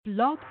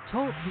Blog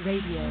Talk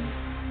Radio.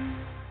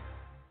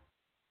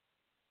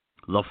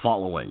 The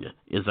following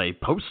is a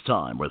Post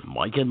Time with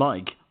Mike and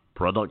Mike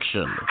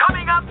production.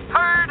 Coming up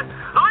third,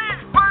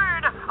 Liz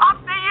Bird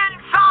up the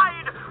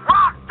inside.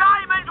 Rock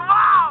Diamond,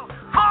 wow!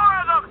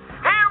 Four of them.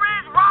 Here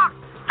is Rock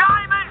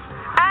Diamond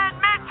and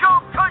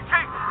Mitchell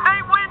Cushing.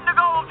 They win the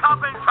Gold Cup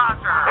in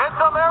Soccer.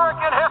 It's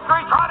American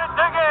history. Try to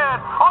dig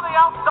in. On the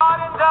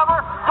outside,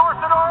 Endeavor.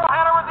 Dorsett Oral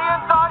Hanner at the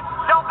inside.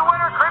 Delta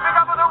Winner creeping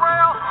up with the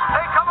rail.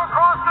 They come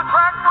across the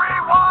track.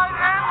 Three wide.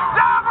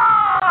 Endeavor!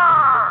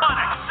 An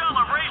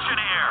acceleration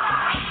here.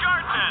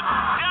 Sharton.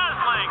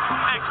 Dazzling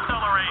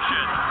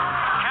acceleration.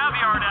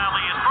 Caviar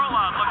Alley is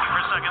Furlong looking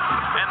for second.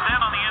 And then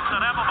on the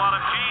inside,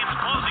 Applebottom James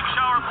closing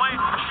shower play.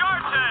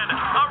 Sharton,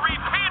 a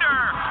repeater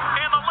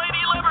in the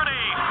Lady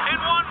Liberty in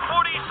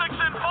 1:46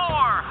 and 4.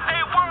 A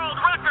world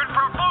record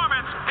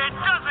performance. It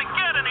doesn't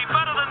get any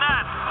better than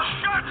that.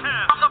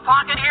 Sharton. From the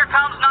pocket, here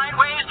comes Nine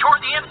Ways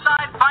toward the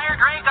inside. Fire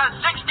Drake, a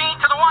 16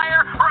 to the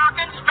wire.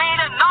 Rockin' speed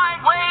and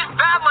Nine Ways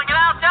battling it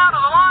out down to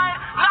the line.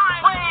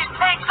 Nine Ways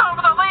takes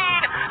over the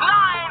lead.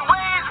 Nine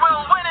Ways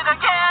will win it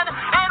again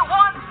in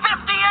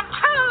 150 and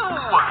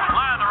 2.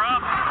 Lather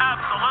up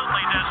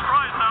absolutely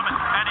destroys them,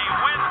 and he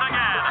wins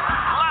again.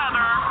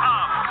 Lather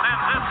up. Then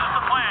this is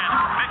the plan.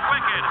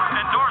 McWicked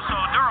and Dorso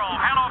Durrell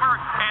Hanover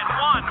in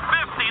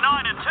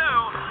 159 and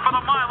 2 for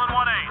the mile and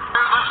 1/8.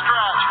 Here's the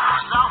stretch.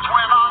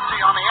 Southwind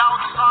Aussie on the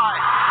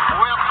outside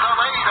with the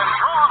lead and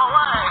drawn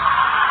away.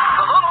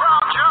 The little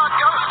round jug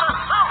goes to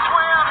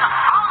Southwind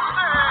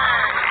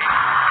Aussie.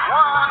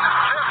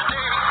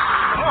 150,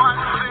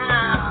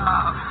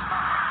 1/5.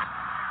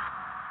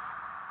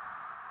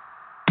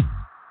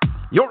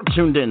 You're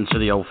tuned in to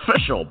the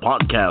official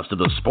podcast of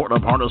the Sport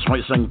of Harness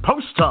Racing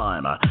Post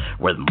Time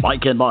with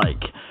Mike and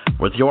Mike,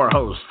 with your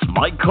hosts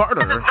Mike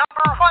Carter Number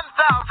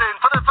 1,000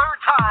 for the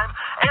third time.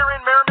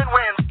 Aaron Merriman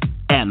wins.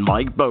 and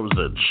Mike Bozich.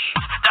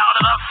 Down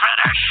to the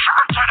finish.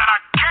 Sharton and a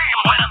game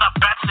win in the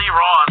Betsy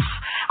Ross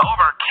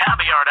over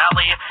Caviar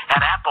Alley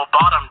and Apple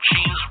Bottom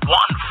Jeans.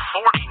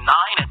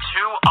 149 and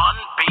 2.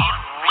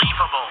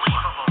 Unbelievable.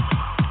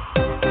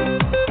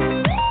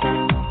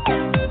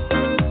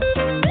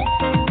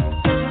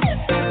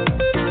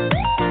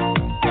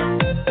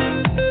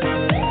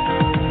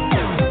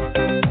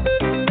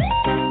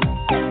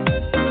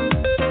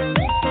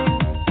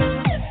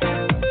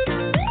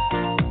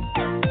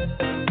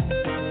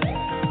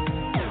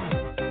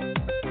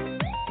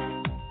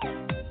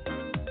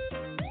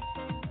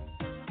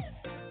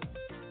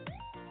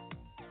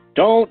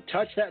 Don't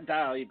touch that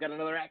dial. You've got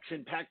another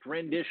action-packed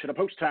rendition of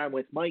Post Time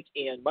with Mike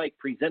and Mike,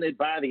 presented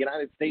by the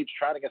United States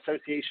Trotting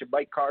Association.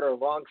 Mike Carter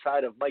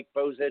alongside of Mike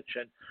Bozich.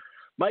 And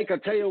Mike, I'll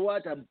tell you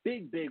what, a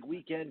big, big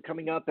weekend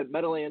coming up at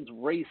Meadowlands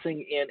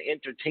Racing and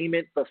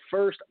Entertainment. The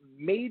first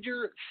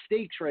major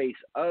stakes race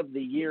of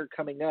the year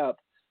coming up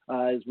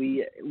as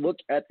we look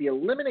at the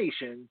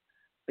elimination.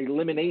 I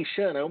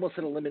almost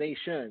said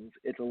eliminations.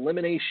 It's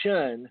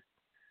elimination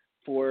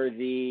for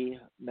the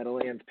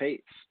Meadowlands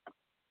Pace.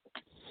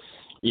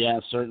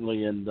 Yeah,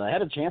 certainly, and I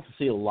had a chance to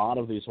see a lot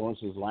of these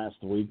horses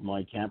last week.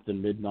 My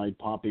Captain Midnight,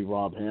 Poppy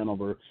Rob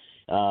Hanover.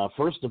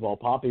 First of all,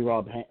 Poppy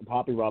Rob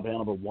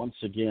Hanover once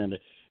again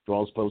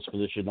draws post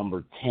position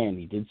number 10.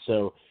 He did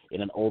so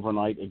in an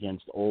overnight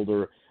against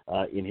Older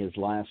in his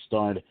last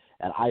start,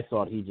 and I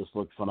thought he just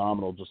looked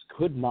phenomenal. Just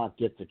could not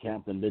get to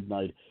Captain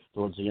Midnight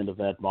towards the end of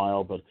that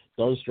mile, but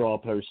does draw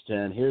post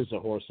 10. Here's a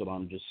horse that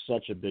I'm just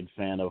such a big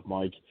fan of,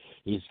 Mike.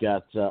 He's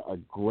got a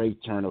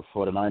great turn of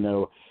foot, and I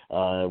know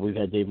we've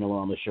had Dave Miller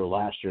on the show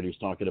last year, and he's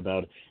talking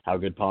about how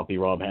good Poppy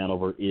Rob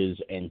Hanover is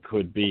and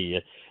could be,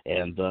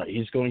 and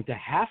he's going to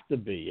have to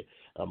be,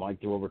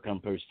 Mike, to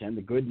overcome post 10.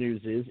 The good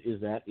news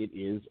is that it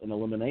is an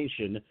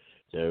elimination,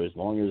 so as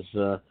long as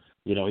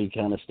he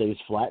kind of stays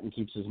flat and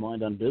keeps his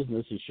mind on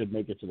business, he should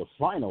make it to the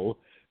final,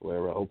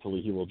 where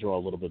hopefully he will draw a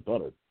little bit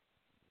better.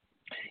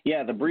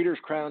 Yeah, the Breeders'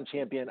 Crown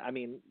champion.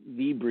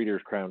 The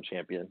Breeders' Crown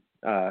champion,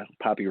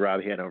 Poppy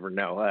Rob Hanover.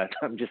 No,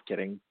 I'm just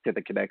kidding. To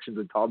the connections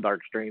with Tall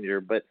Dark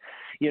Stranger. But,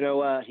 he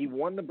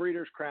won the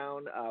Breeders'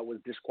 Crown, was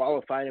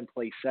disqualified and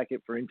placed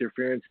second for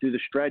interference through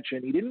the stretch.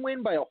 And he didn't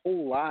win by a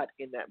whole lot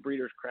in that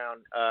Breeders'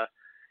 Crown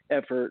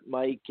effort,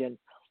 Mike. And,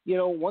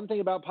 one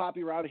thing about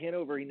Poppy Rob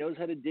Hanover, he knows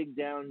how to dig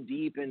down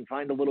deep and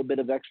find a little bit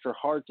of extra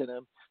heart in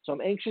him. So I'm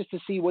anxious to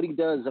see what he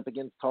does up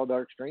against Tall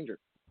Dark Stranger.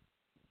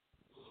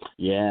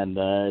 Yeah, and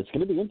it's going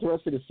to be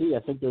interesting to see. I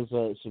think there's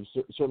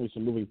certainly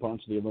some moving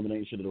parts to the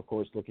elimination, and of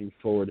course, looking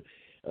forward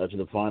to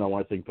the final.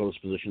 I think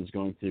post position is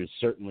going to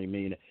certainly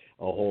mean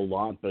a whole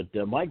lot. But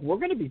Mike, we're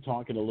going to be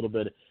talking a little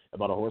bit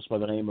about a horse by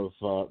the name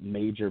of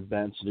Major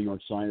Bets, New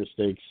York Sire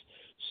Stakes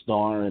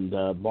star, and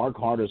Mark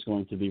Harder is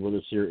going to be with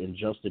us here in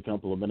just a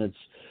couple of minutes.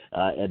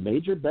 And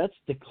Major Bets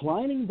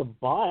declining the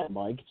buy,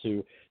 Mike,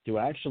 to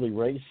actually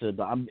race it.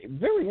 I'm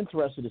very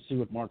interested to see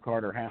what Mark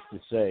Harder has to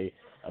say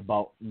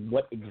about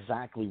what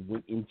exactly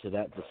went into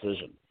that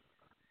decision.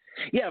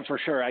 Yeah, for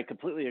sure. I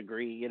completely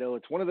agree.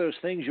 It's one of those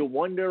things you'll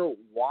wonder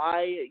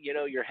why,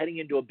 you're heading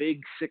into a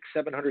big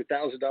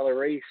 $600,000-$700,000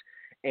 race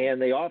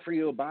and they offer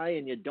you a buy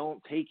and you don't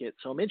take it.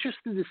 So I'm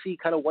interested to see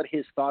kind of what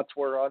his thoughts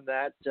were on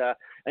that.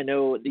 I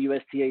know the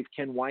USTA's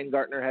Ken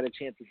Weingartner had a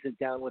chance to sit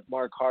down with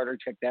Mark Harder.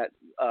 Check that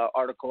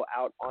article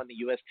out on the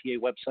USTA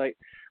website.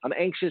 I'm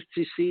anxious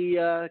to see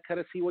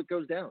what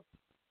goes down.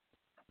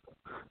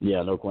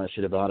 Yeah, no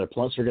question about it.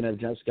 Plus, we're going to have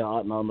Jessica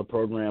Otten on the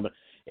program,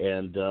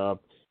 and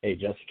hey,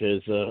 Jessica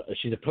is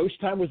she's a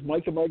post-time with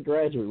Mike and Mike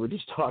graduate. We're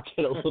just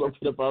talking a little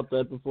bit about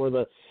that before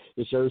the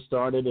show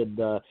started, and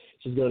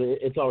she's going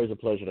to. It's always a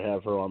pleasure to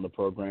have her on the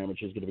program, and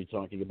she's going to be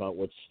talking about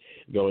what's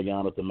going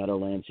on at the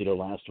Meadowlands. You know,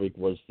 last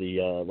weekend was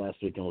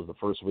the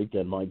first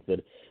weekend, Mike,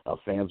 that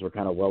fans were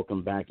kind of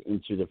welcomed back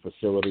into the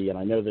facility, and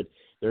I know that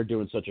they're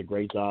doing such a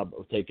great job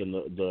of taking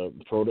the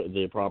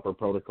proper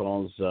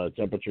protocols,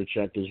 temperature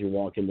check as you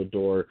walk in the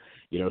door,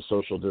 you know,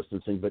 social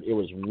distancing. But it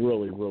was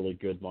really, really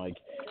good, Mike,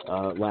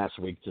 last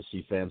week to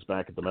see fans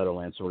back at the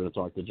Meadowlands. So we're going to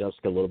talk to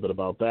Jessica a little bit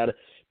about that.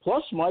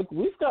 Plus, Mike,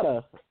 we've got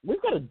a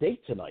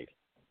date tonight.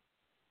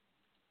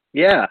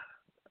 Yeah,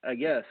 I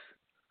guess.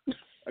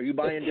 Are you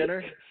buying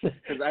dinner?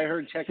 Because I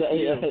heard check.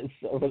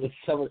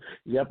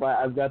 Yep,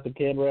 I've got the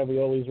canned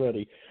raviolis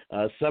ready.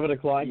 7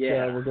 o'clock.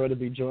 Yeah. We're going to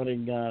be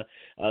joining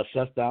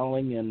Seth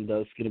Dowling, and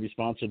it's going to be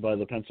sponsored by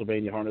the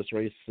Pennsylvania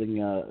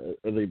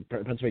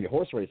Pennsylvania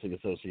Horse Racing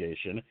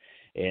Association.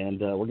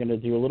 And we're going to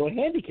do a little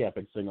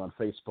handicapping thing on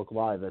Facebook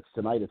Live. That's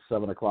tonight at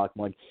 7 o'clock,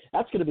 Mike.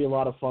 That's going to be a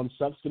lot of fun.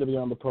 Seth's going to be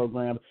on the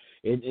program.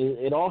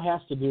 It all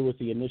has to do with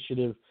the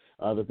initiative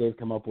that they've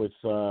come up with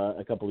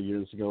a couple of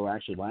years ago,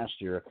 actually last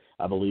year,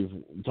 I believe,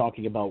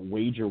 talking about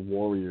wager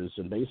warriors.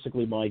 And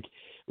basically, Mike,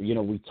 you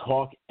know, we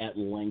talk at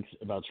length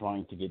about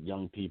trying to get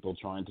young people,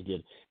 trying to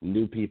get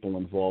new people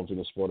involved in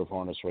the sport of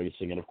harness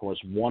racing. And, of course,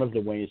 one of the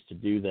ways to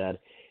do that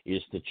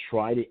is to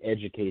try to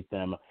educate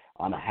them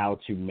on how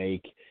to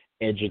make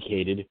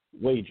educated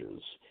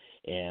wagers.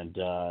 And,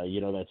 you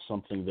know, that's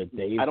something that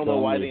they've I don't know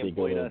why they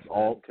employed us,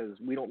 because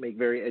we don't make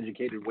very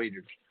educated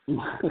wagers.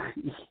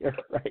 Yeah,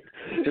 right.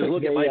 Just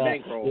look at my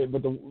bankroll.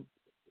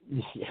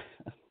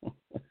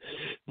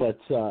 But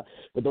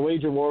the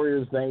Wager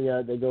Warriors,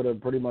 they go to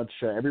pretty much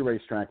every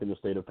racetrack in the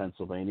state of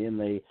Pennsylvania, and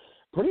they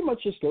pretty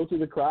much just go through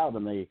the crowd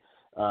and they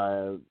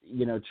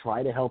you know,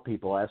 try to help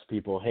people, ask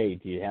people, hey,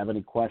 do you have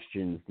any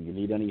questions? Do you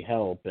need any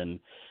help? And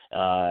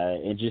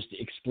just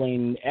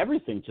explain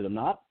everything to them,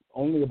 not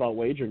only about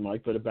wagering,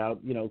 Mike, but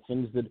about, you know,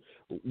 things that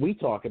we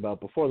talk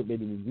about before that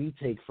maybe we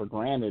take for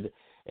granted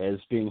as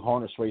being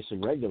harness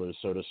racing regulars,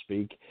 so to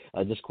speak.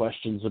 Just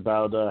questions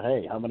about,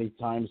 hey, how many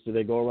times do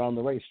they go around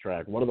the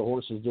racetrack? What are the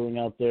horses doing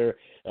out there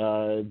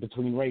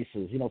between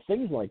races? You know,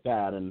 things like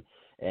that. And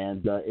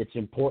it's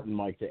important,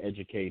 Mike, to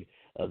educate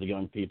the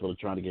young people to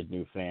try to get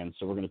new fans.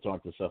 So we're going to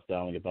talk to Seth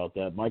Dowling about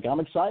that. Mike,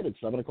 I'm excited.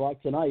 7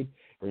 o'clock tonight.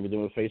 We're going to be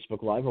doing a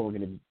Facebook Live, and we're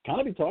going to kind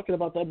of be talking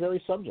about that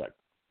very subject.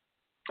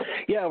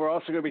 Yeah, we're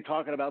also going to be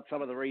talking about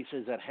some of the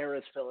races at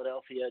Harrah's,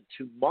 Philadelphia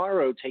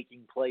tomorrow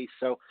taking place.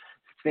 So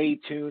stay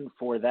tuned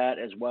for that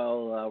as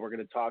well. We're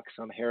going to talk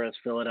some Harrah's,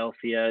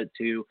 Philadelphia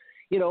to,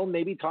 you know,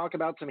 maybe talk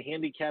about some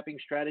handicapping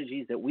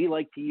strategies that we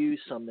like to use,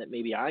 some that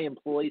maybe I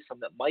employ, some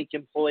that Mike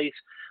employs.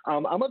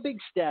 I'm a big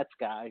stats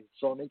guy,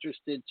 so I'm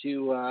interested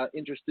to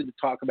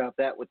talk about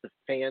that with the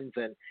fans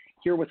and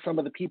hear what some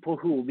of the people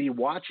who will be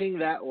watching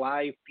that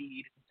live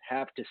feed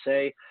have to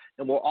say.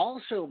 And we'll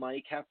also,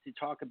 Mike, have to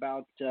talk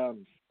about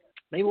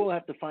maybe we'll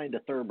have to find a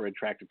thoroughbred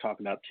track to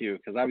talk about too,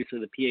 because obviously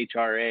the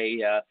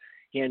PHRA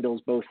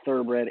handles both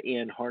thoroughbred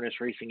and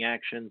harness racing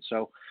action.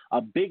 So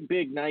a big,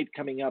 big night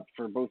coming up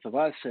for both of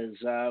us as,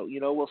 you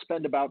know, we'll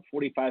spend about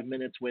 45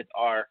 minutes with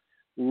our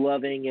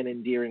loving and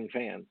endearing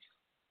fans.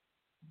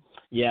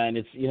 Yeah, and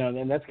it's, you know,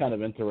 and that's kind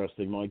of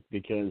interesting, Mike,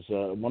 because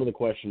one of the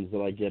questions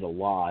that I get a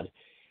lot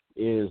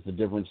is the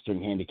difference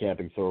between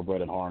handicapping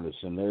thoroughbred and harness,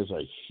 and there's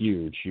a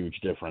huge, huge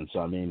difference.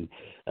 I mean,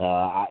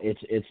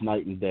 it's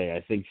night and day.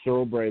 I think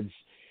thoroughbreds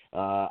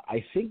are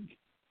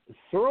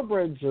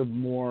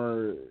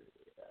more.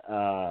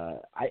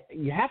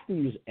 You have to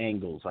use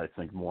angles, I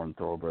think, more in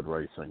thoroughbred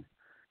racing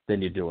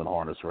than you do in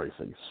harness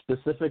racing.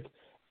 Specific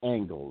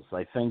angles.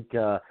 I think,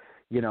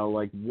 you know,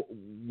 like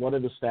what are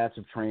the stats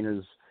of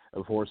trainers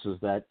of horses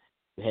that,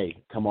 hey,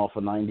 come off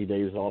of 90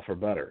 days off or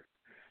better?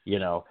 You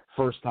know,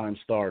 first-time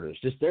starters.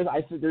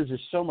 I think there's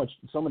just so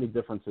many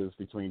differences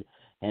between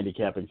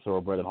handicapping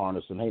thoroughbred and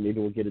harness. And hey,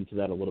 maybe we'll get into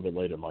that a little bit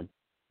later, Mike.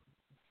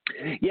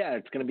 Yeah,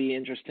 it's going to be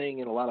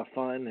interesting and a lot of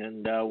fun,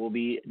 and we'll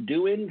be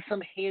doing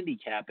some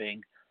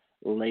handicapping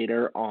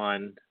later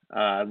on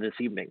this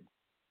evening.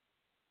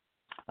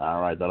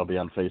 All right, that'll be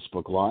on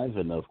Facebook Live,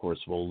 and of course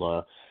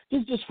we'll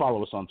just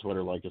follow us on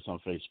Twitter, like us on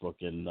Facebook,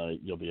 and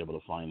you'll be able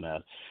to find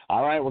that.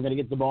 All right, we're going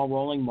to get the ball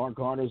rolling. Mark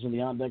Carter's in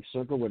the on-deck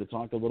circle. We're going to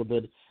talk a little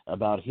bit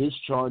about his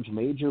charge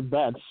major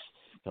bets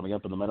coming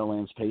up in the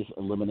Meadowlands Pace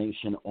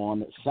Elimination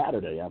on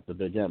Saturday at the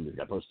Big M. We've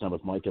got Post Time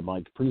with Mike and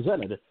Mike,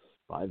 presented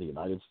by the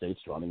United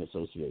States Driving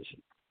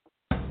Association.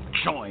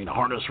 Join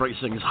harness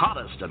racing's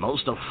hottest and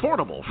most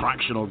affordable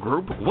fractional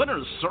group,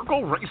 Winner's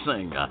Circle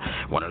Racing.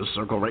 Winner's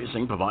Circle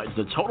Racing provides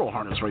the total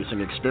harness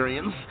racing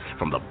experience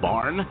from the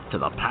barn to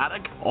the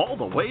paddock all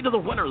the way to the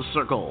Winner's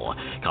Circle.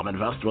 Come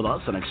invest with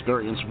us and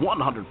experience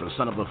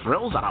 100% of the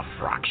thrills at a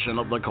fraction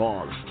of the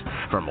cost.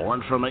 For more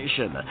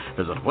information,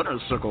 visit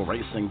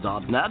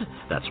winnerscircleracing.net.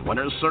 That's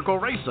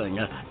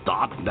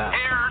winnerscircleracing.net.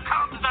 Here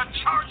comes the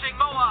charging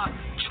moa,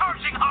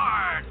 charging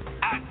hard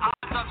at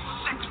odds of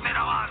 60 to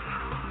 1.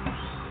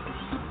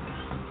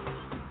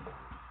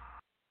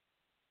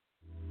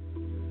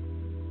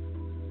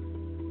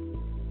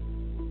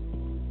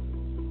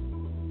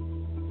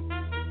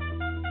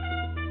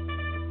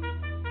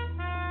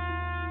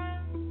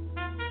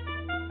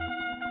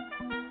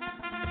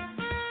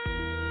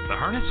 The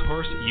Harness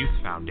Horse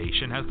Youth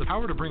Foundation has the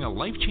power to bring a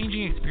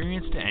life-changing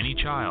experience to any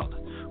child.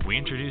 We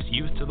introduce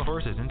youth to the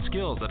horses and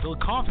skills that build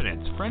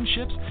confidence,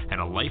 friendships, and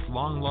a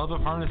lifelong love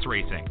of harness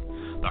racing.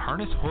 The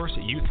Harness Horse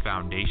Youth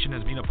Foundation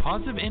has been a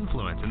positive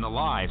influence in the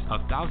lives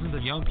of thousands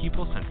of young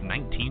people since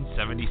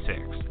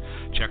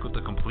 1976. Check out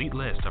the complete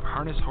list of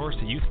Harness Horse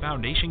Youth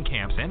Foundation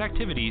camps and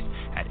activities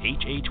at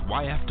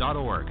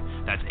hhyf.org.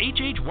 That's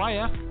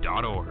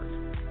hhyf.org.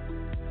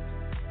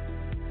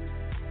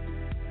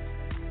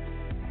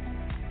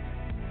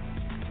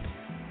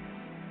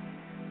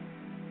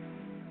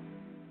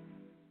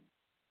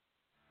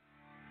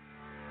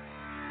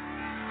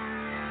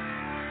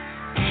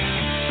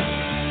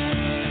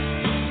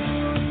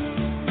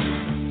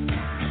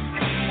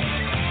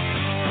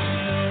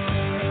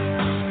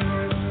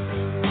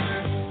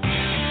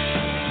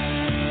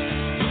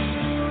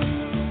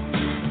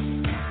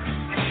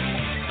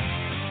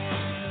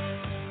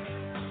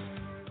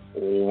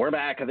 We're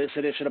back on this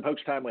edition of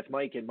Post Time with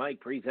Mike and Mike,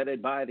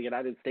 presented by the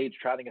United States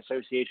Trotting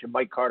Association.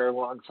 Mike Carter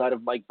alongside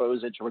of Mike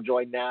Bozich. We're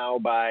joined now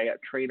by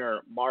trainer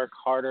Mark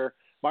Harder.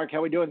 Mark, how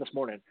are we doing this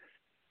morning?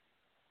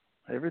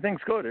 Everything's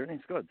good.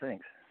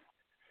 Thanks.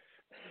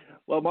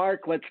 Well,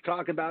 Mark, let's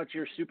talk about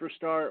your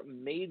superstar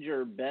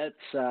Major Betts,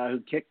 who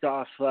kicked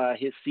off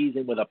his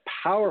season with a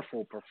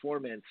powerful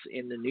performance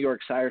in the New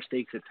York Sire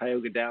Stakes at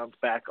Tioga Downs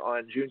back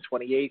on June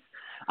 28th.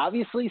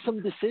 Obviously,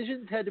 some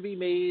decisions had to be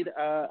made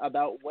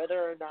about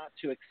whether or not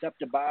to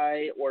accept a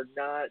bye or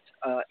not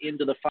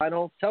into the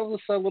final. Tell us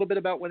a little bit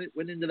about when it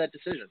went into that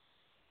decision.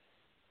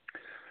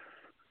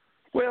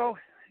 Well,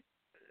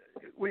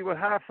 we were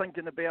half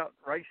thinking about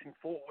racing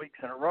 4 weeks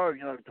in a row,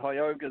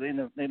 Tioga,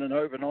 then an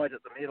overnight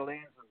at the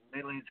Meadowlands, and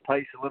Meadowlands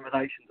pace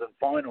eliminations and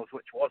finals,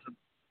 which wasn't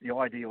the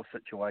ideal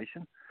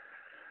situation.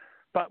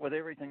 But with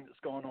everything that's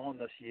gone on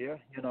this year,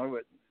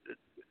 it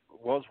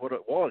was what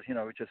it was.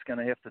 We're just going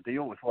to have to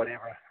deal with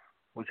whatever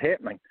was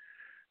happening.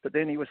 But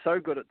then he was so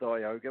good at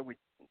Tioga, we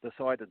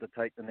decided to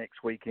take the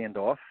next weekend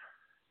off,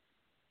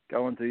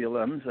 go into the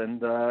elims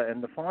and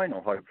the final,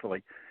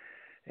 hopefully.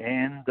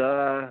 And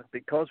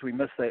because we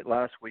missed that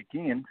last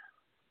weekend,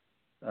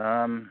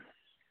 I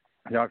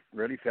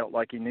really felt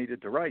like he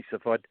needed to race.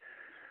 If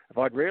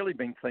I'd really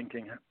been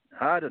thinking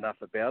hard enough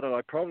about it,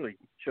 I probably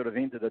should have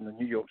entered in the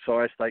New York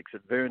Sire Stakes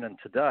at Vernon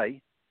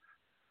today,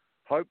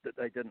 hoped that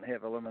they didn't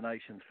have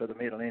eliminations for the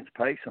Meadowlands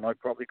pace, and I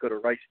probably could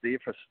have raced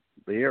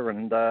there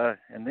and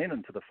then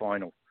into the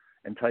final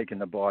and taken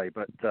the bye.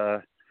 But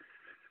I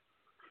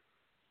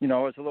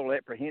was a little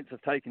apprehensive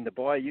taking the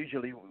bye.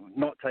 Usually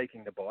not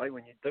taking the bye.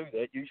 When you do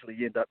that, usually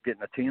you end up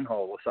getting a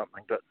 10-hole or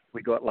something. But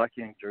we got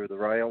lucky and drew the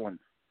rail,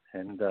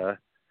 and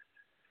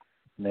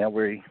now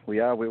we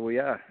are where we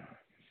are.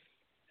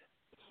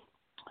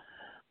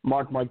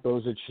 Mike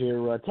Bozich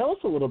here. Tell us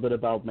a little bit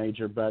about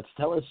Major Betts.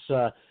 Tell us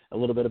a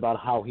little bit about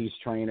how he's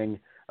training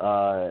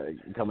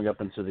coming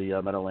up into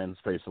the Meadowlands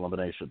Pace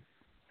elimination.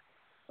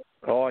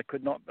 Oh, I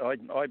could not.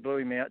 I blew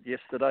him out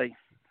yesterday.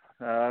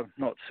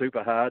 Not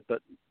super hard,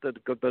 but did a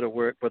good bit of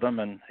work with him,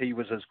 and he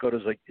was as good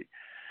as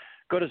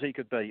he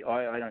could be.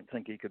 I don't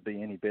think he could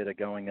be any better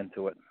going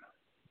into it.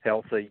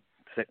 Healthy,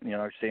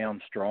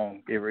 sound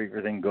strong,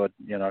 everything good.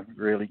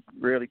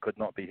 Really could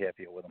not be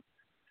happier with him.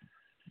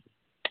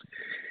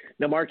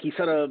 Now, Mark, he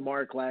set a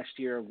mark last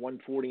year of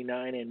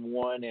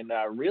 149-1,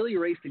 and really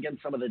raced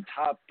against some of the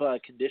top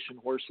condition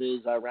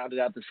horses. Rounded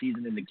out the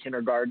season in the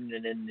kindergarten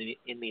and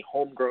in the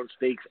homegrown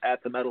stakes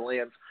at the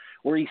Meadowlands,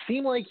 where he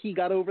seemed like he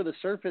got over the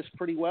surface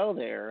pretty well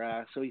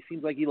there. So he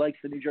seems like he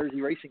likes the New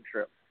Jersey racing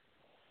trip.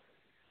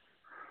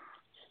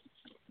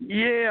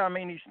 Yeah,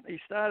 he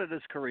started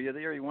his career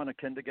there. He won a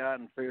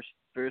kindergarten first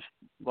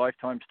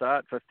lifetime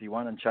start,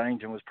 51 and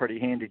change, and was pretty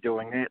handy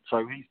doing that.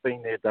 So he's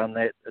been there, done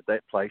that at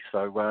that place.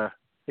 So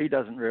he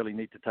doesn't really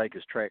need to take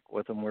his track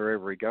with him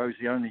wherever he goes.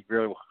 The only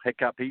real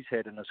hiccup he's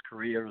had in his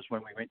career is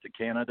when we went to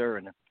Canada,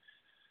 and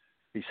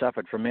he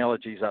suffered from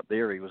allergies up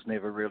there. He was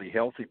never really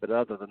healthy. But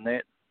other than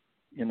that,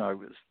 as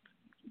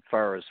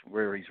far as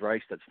where he's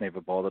raced, it's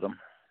never bothered him.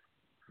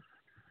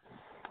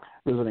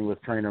 Visiting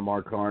with trainer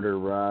Mark Carter.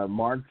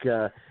 Mark,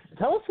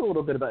 tell us a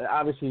little bit about,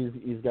 obviously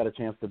he's got a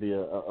chance to be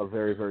a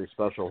very, very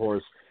special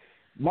horse.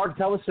 Mark,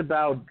 tell us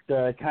about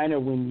kind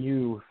of when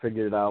you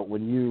figured it out,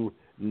 when you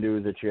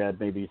knew that you had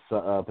maybe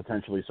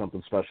potentially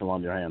something special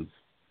on your hands.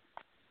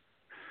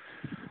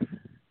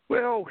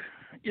 Well,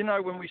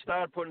 when we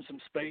started putting some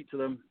speed to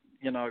them,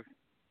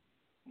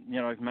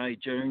 May,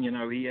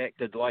 June, he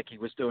acted like he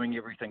was doing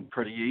everything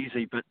pretty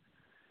easy, but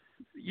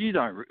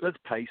with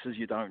paces,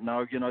 you don't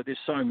know. There's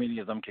so many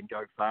of them can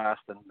go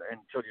fast, and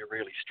until you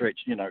really stretch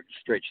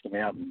them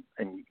out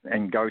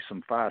and go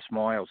some fast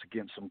miles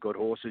against some good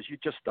horses, you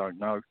just don't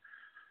know.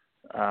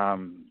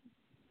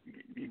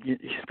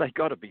 They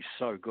got to be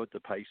so good, the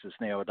paces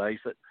nowadays,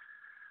 that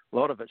a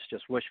lot of it's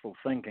just wishful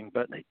thinking.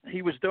 But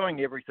he was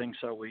doing everything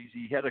so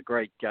easy. He had a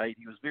great gait.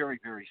 He was very,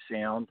 very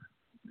sound.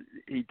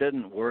 He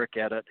didn't work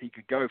at it. He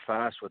could go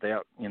fast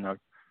without,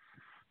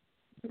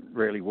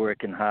 really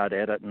working hard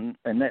at it,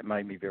 and that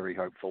made me very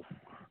hopeful.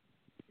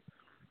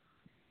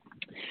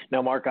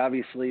 Now, Mark,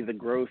 obviously the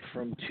growth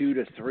from 2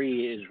 to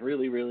 3 is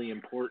really, really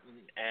important,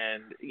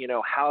 and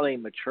how they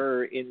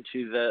mature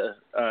into the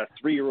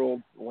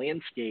 3-year-old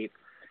landscape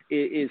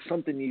is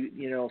something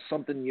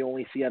something you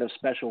only see out of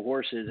special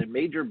horses. And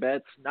Major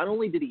Betts, not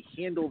only did he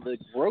handle the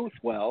growth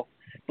well,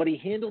 but he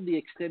handled the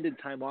extended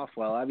time off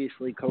well.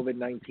 Obviously,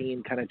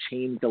 COVID-19 kind of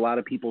changed a lot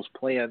of people's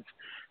plans.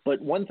 But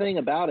one thing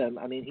about him,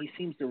 he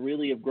seems to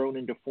really have grown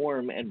into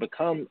form and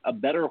become a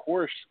better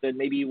horse than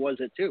maybe he was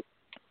at 2.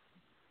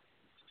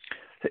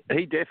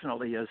 He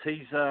definitely is.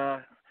 He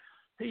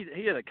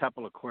had a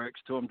couple of quirks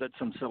to him, did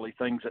some silly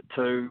things at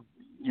 2,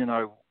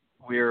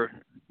 where,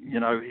 he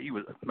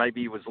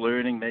was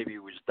learning, maybe he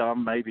was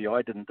dumb, maybe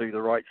I didn't do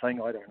the right thing,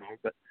 I don't know.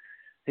 But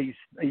he's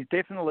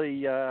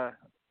definitely,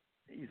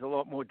 he's a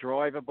lot more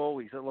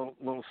drivable. He's a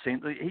little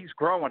sensitive. He's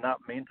growing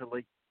up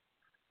mentally,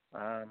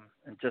 and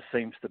just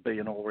seems to be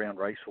an all-round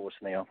racehorse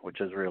now, which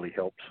has really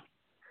helped.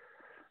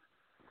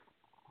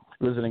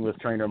 Visiting with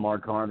trainer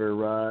Mark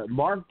Carter.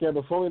 Mark,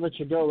 before we let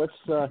you go,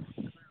 let's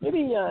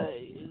maybe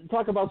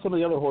talk about some of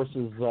the other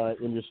horses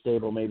in your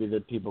stable, maybe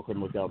that people can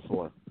look out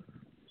for.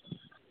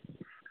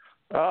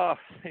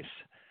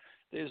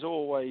 There's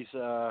always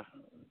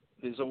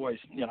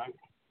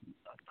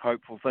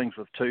hopeful things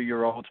with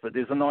 2-year-olds, but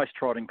there's a nice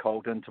trotting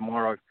colt in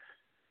tomorrow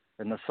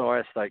in the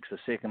Sire Stakes, the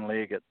second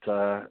leg at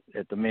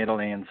the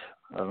Meadowlands,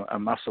 a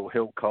Muscle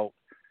Hill colt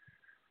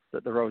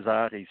that the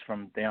Rosatis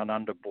from down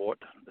under bought.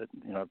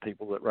 That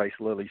people that race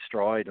Lily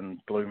Stride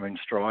and Blue Moon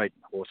Stride,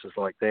 horses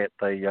like that,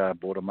 they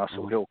bought a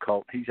Muscle Hill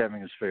colt. He's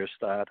having his first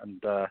start,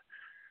 and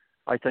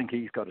I think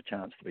he's got a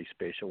chance to be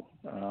special.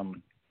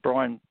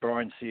 Brian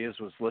Sears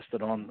was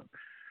listed on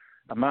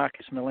a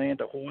Marcus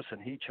Melander horse,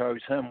 and he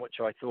chose him, which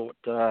I thought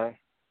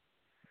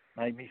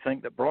made me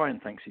think that Brian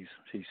thinks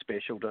he's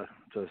special to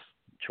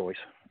choice.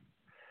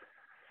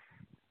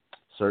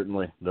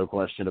 Certainly, no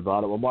question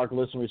about it. Well, Mark,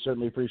 listen, we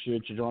certainly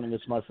appreciate you joining us,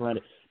 my friend.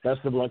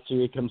 Best of luck to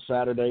you come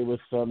Saturday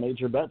with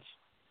Major Betts.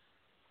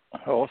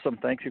 Awesome.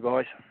 Thanks, you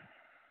guys.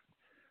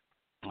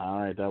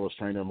 All right, that was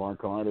trainer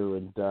Mark Carter.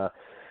 And,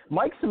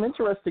 Mike, some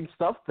interesting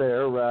stuff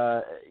there,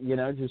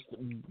 just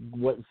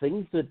what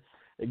things that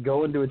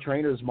go into a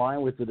trainer's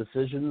mind with the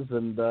decisions.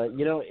 And,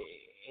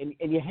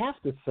 and you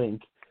have to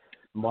think,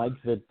 Mike,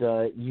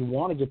 that you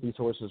want to get these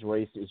horses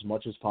raced as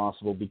much as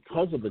possible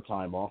because of the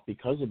time off,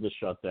 because of the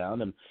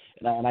shutdown, and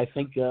I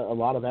think a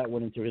lot of that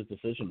went into his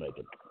decision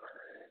making.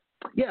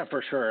 Yeah,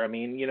 for sure. In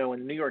the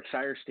New York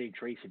Sire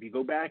Stakes race, if you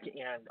go back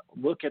and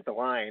look at the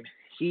line,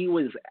 he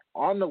was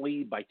on the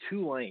lead by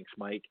 2 lengths,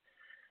 Mike,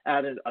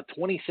 at a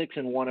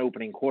 26-1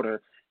 opening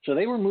quarter. So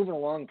they were moving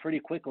along pretty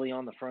quickly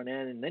on the front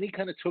end, and then he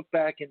kind of took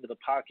back into the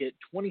pocket,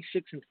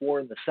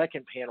 26-4 in the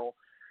second panel,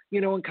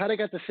 and kind of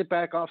got to sit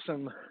back off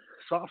some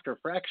softer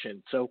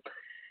fraction. So,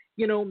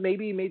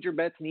 maybe Major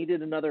Betts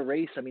needed another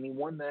race. He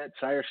won that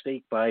Sire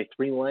Stake by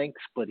 3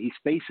 lengths, but he's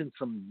facing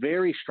some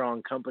very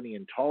strong company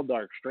in Tall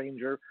Dark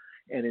Stranger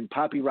and in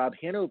Poppy Rob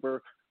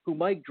Hanover, who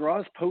Mike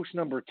draws post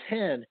number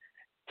 10. It's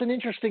an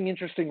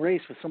interesting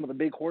race with some of the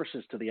big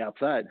horses to the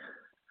outside.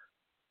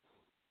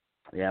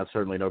 Yeah,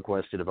 certainly no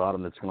question about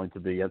him. It's going to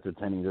be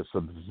entertaining. There's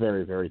some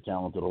very, very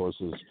talented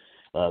horses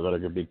that are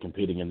going to be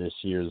competing in this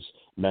year's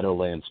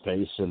Meadowlands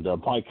Pace. And,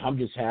 Mike, I'm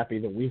just happy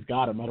that we've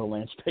got a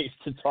Meadowlands Pace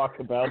to talk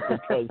about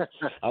because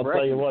I'll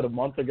tell you what, a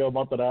month and a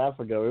half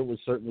ago, it was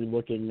certainly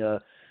looking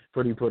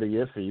pretty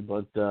iffy.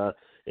 But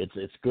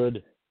it's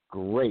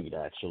great,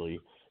 actually,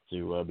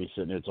 to be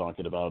sitting here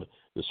talking about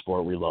the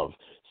sport we love.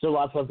 Still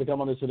lots left to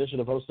come on this edition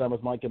of Post Time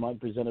with Mike and Mike,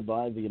 presented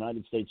by the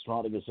United States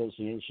Trotting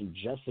Association.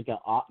 Jessica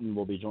Otten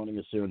will be joining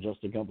us here in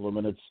just a couple of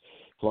minutes,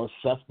 plus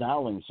Seth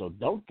Dowling. So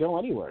don't go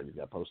anywhere. You've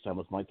got Post Time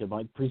with Mike and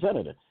Mike,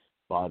 presented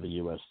by the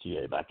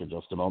USTA. Back in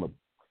just a moment.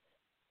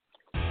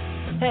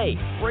 Hey,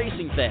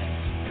 racing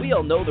fans, we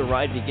all know the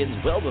ride begins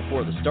well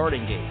before the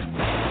starting gate.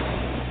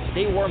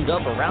 Stay warmed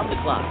up around the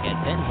clock at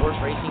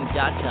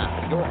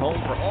PennHorseRacing.com, your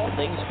home for all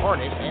things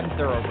harness and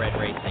thoroughbred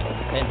racing.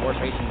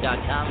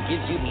 PennHorseRacing.com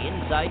gives you the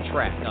inside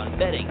track on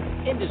betting,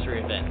 industry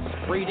events,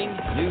 breeding,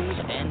 news,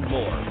 and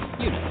more.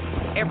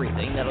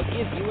 Everything that'll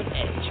give you an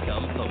edge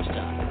come post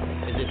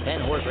time. Visit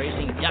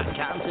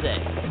PennHorseRacing.com today.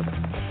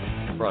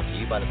 Brought to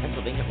you by the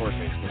Pennsylvania Horse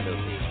Racing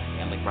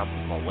Association. Gambling problem,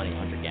 call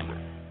 1-800-GAMBLER.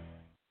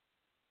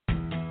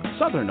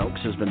 Southern Oaks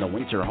has been the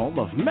winter home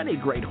of many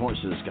great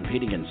horses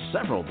competing in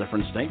several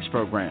different stakes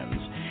programs.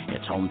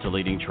 It's home to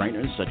leading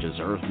trainers such as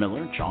Irv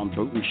Miller, John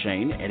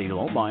Butenshane, Eddie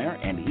Lohmeyer,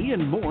 and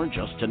Ian Moore,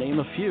 just to name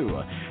a few.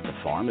 The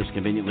farm is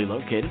conveniently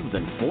located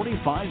within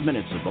 45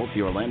 minutes of both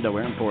the Orlando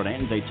Airport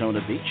and Daytona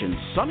Beach in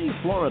sunny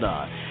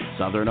Florida.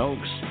 Southern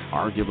Oaks,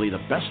 arguably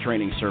the best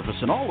training surface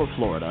in all of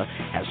Florida,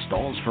 has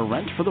stalls for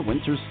rent for the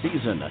winter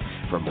season.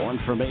 For more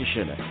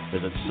information,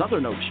 visit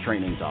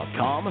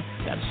southernoakstraining.com.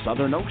 That's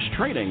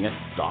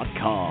southernoakstraining.com.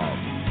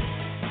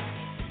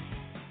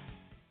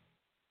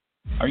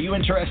 Are you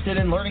interested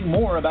in learning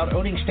more about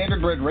owning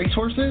standardbred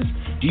racehorses?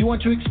 Do you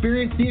want to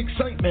experience the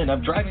excitement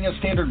of driving a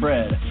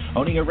standardbred?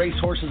 Owning a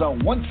racehorse is a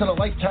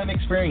once-in-a-lifetime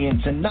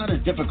experience and not as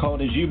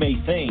difficult as you may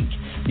think.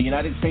 The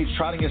United States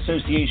Trotting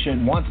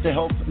Association wants to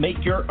help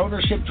make your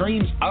ownership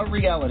dreams a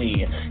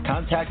reality.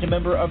 Contact a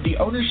member of the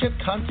Ownership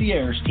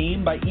Concierge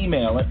team by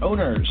email at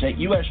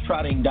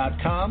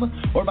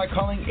owners@ustrotting.com or by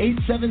calling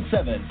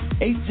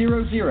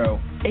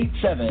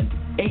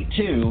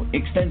 877-800-8782,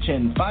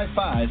 extension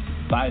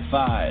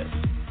 5555.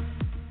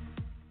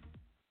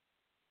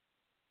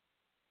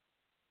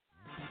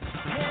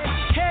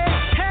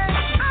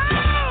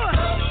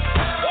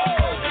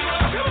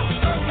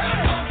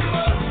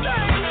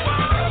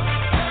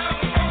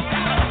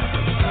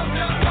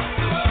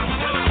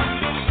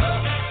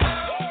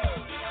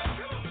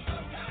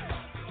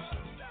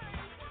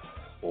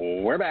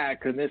 We're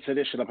back in this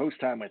edition of Post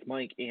Time with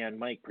Mike and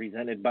Mike,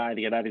 presented by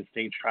the United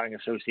States Trotting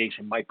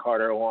Association. Mike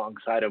Carter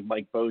alongside of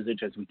Mike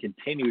Bozich as we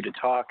continue to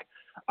talk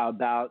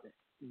about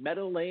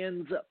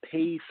Meadowlands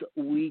Pace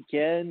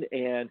Weekend.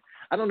 And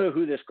I don't know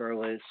who this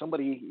girl is.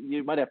 Somebody,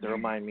 you might have to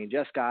remind me,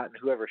 Jessica,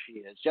 whoever she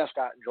is.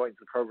 Jessica joins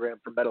the program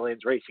for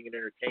Meadowlands Racing and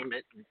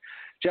Entertainment. And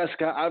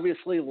Jessica,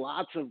 obviously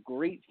lots of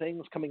great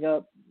things coming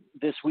up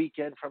this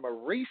weekend from a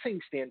racing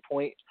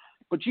standpoint.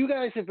 But you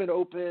guys have been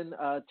open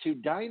to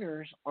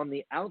diners on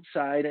the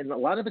outside, and a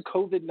lot of the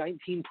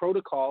COVID-19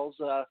 protocols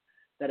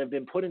that have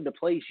been put into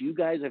place, you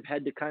guys have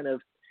had to kind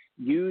of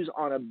use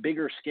on a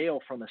bigger scale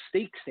from a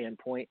stake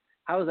standpoint.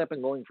 How has that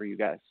been going for you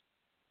guys?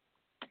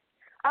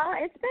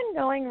 It's been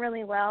going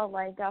really well.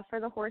 Like for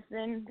the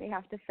horsemen, they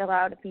have to fill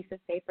out a piece of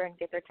paper and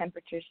get their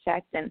temperatures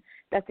checked, and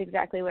that's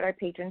exactly what our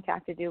patrons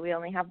have to do. We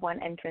only have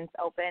one entrance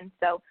open,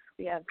 so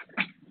we have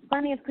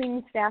plenty of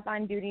cleaning staff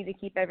on duty to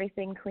keep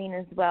everything clean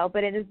as well.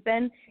 But it was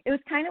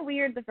kind of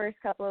weird the first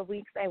couple of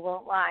weeks, I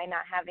won't lie,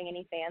 not having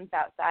any fans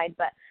outside.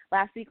 But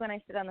last week when I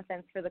stood on the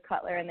fence for the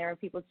Cutler and there were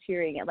people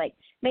cheering, it like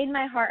made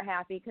my heart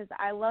happy because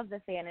I love the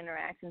fan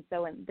interaction.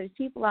 So when there's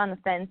people on the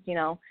fence, you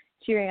know,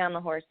 cheering on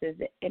the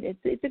horses,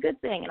 it's a good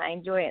thing, and I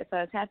enjoy it. So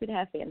I was happy to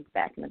have fans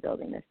back in the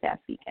building this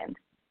past weekend.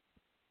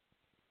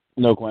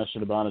 No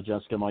question about it,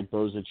 Jessica. Mike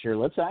Bozich here.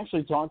 Let's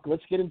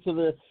get into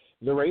the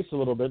race a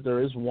little bit.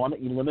 There is one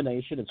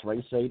elimination. It's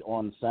race 8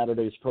 on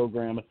Saturday's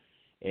program.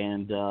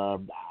 And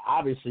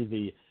obviously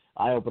the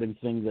eye-opening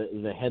thing,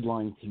 the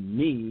headline to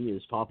me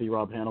is Poppy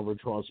Rob Hanover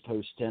draws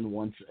post 10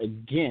 once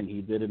again.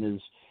 He did in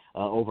his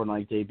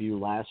overnight debut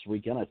last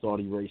weekend. I thought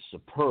he raced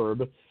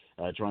superb,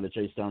 trying to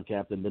chase down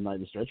Captain Midnight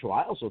in the stretch, who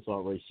I also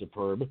thought raced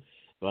superb.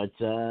 But,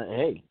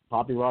 hey,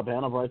 Poppy Rob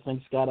Hanover, I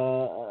think,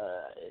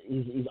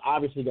 he's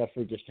obviously got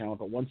freakish talent.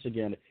 But once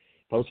again,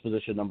 post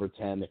position number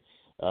 10.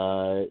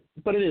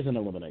 But it is an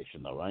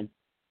elimination, though, right?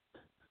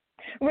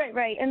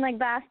 Right. And like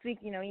last week,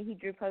 you know, he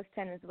drew post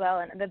 10 as well.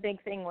 And the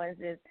big thing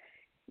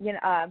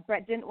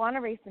Brett didn't want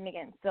to race him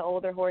against the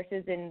older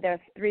horses, and the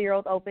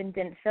 3-year-old Open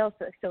didn't fill,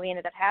 so he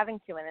ended up having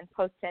to, and then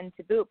post 10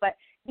 to boot. But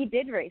he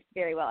did race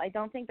very well. I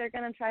don't think they're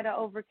going to try to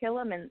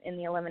overkill him in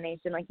the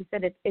elimination. Like you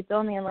said, it's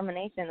only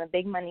elimination. The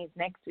big money's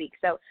next week.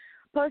 So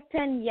post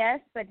 10, yes,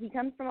 but he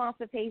comes from off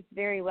the pace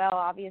very well.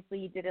 Obviously,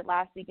 he did it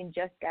last week and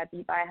just got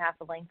beat by half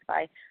a length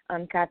by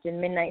Captain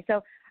Midnight.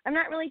 So I'm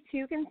not really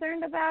too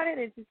concerned about it.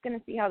 It's just going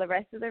to see how the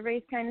rest of the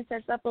race kind of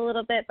sets up a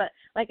little bit. But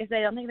like I said,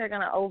 I don't think they're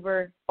going to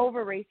over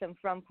race him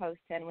from post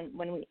 10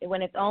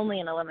 when it's only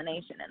an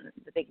elimination and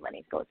the big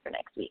money goes for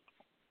next week.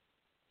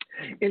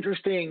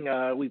 Interesting.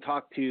 We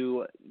talked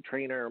to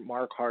trainer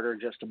Mark Harder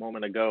just a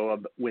moment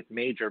ago with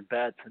Major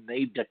Bets, and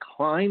they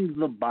declined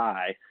the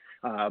bye.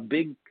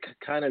 Big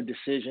kind of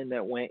decision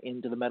that went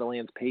into the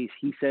Meadowlands Pace.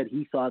 He said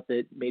he thought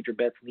that Major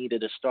Betts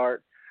needed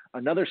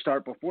another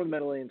start before the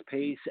Meadowlands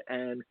Pace,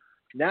 and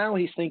now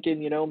he's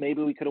thinking, you know,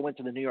 maybe we could have went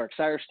to the New York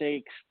Sire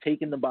Stakes,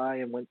 taken the bye,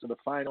 and went to the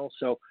final.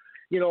 So,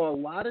 you know, a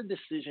lot of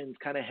decisions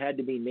kind of had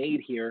to be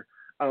made here.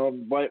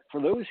 But for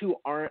those who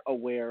aren't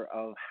aware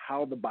of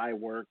how the bye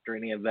worked or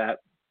any of that,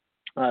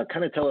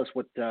 kind of tell us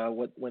what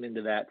went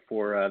into that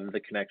for the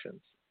connections.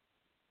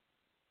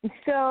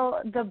 So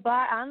the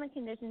buy on the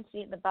condition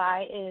sheet, the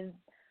buy is,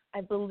 I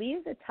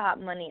believe, the top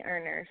money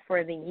earners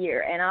for the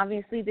year. And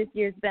obviously this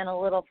year's been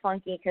a little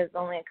funky because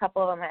only a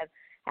couple of them have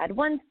had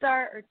 1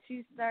 start or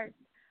 2 starts.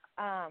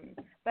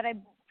 But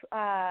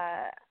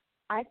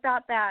I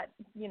thought that,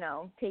 you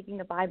know, taking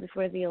the bye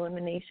before the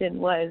elimination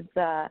was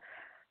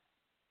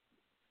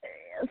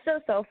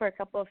so for a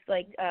couple of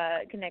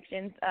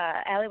connections.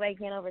 Alleywag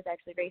Hanover is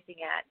actually racing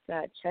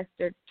at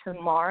Chester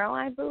tomorrow,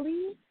 I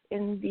believe.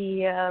 in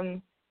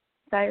the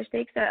Sire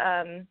Stakes.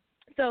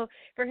 So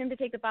for him to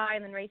take the bye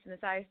and then race in the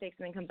Sire Stakes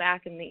and then come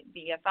back in the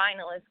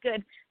final is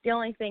good. The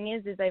only thing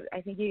is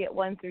I think you get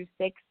 1 through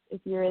 6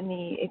 if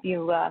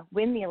you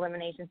win the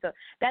elimination. So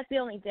that's the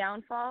only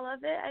downfall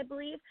of it, I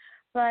believe.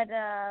 But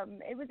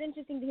it was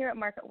interesting to hear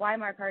why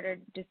Mark Harder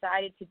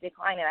decided to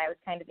decline it. I was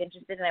kind of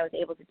interested and I was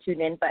able to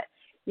tune in. But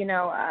you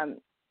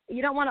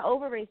don't want to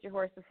over race your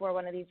horse before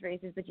one of these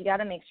races, but you got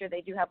to make sure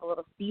they do have a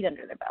little speed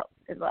under their belt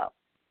as well.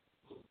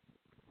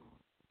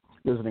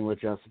 Visiting with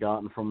Jessica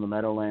Otten from the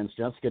Meadowlands.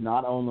 Jessica,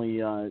 not only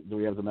do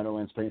we have the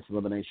Meadowlands Pace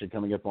Elimination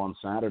coming up on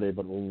Saturday,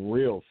 but a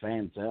real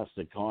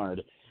fantastic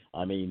card.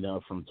 I mean,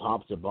 from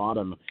top to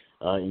bottom,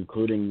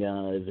 including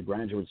the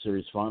Graduate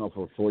Series final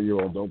for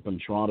 4-year-old open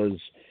trotters.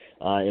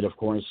 And, of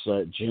course,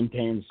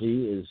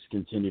 Chimpanzee is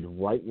continued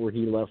right where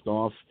he left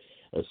off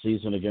a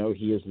season ago.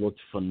 He has looked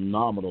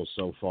phenomenal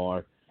so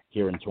far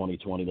here in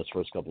 2020, this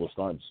first couple of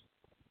starts.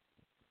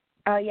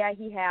 Yeah,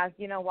 he has.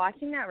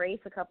 Watching that race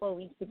a couple of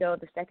weeks ago,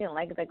 the second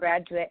leg of the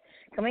Graduate,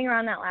 coming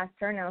around that last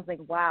turn, I was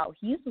like, wow,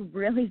 he's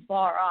really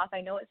far off.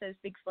 I know it says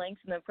 6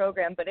 lengths in the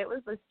program, but it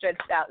was a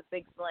stretched out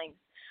 6 lengths.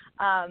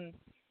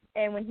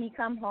 And when he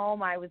come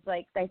home, I was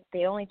like,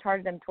 they only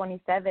charged him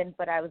 27,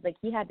 but I was like,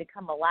 he had to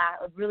come a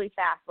really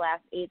fast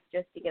last 8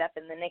 just to get up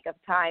in the nick of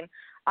time.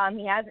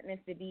 He hasn't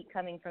missed a beat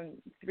coming from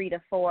 3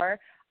 to 4.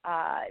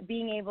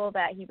 Being able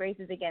that he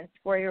races against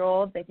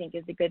 4-year-olds, I think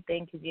is a good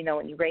thing because,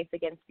 when you race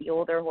against the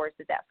older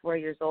horses at 4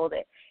 years old,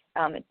 it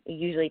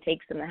usually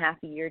takes them a half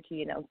a year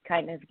to,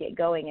 kind of get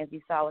going, as you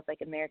saw with,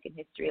 American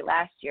History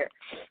last year.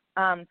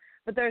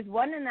 But there's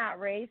one in that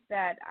race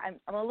that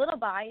I'm a little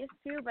biased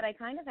to, but I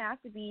kind of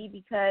have to be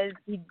because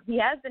he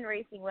has been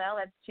racing well.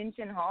 That's Chin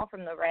Chin Hall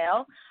from the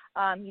rail.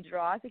 He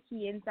draws a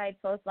key inside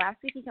post. Last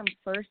week he comes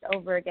first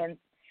over against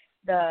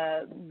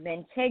the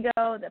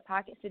Manchego, the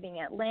pocket sitting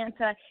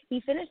Atlanta.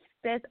 He finished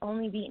 5th,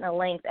 only beaten a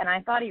length, and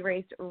I thought he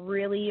raced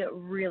really,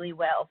 really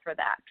well for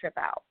that trip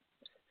out.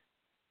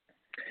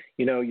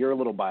 You're a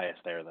little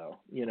biased there, though.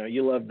 You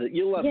love the.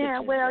 Yeah,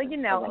 well,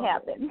 it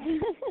happens.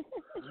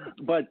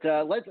 But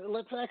let's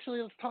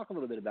talk a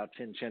little bit about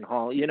Chin Chin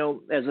Hall.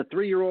 As a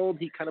 3-year-old,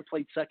 he kind of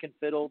played second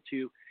fiddle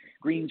to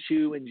Green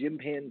Shoe and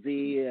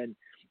Chimpanzee, and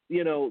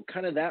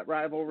kind of that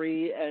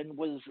rivalry, and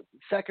was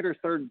second or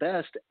third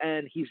best.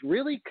 And he's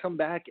really come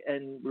back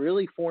and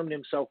really formed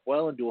himself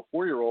well into a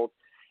 4-year-old.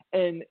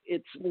 And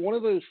it's one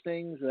of those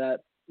things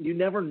that you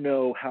never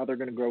know how they're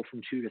going to grow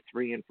from 2 to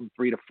 3 and from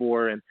 3 to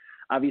 4. And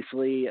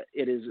obviously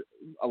it is,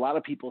 a lot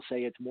of people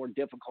say it's more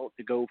difficult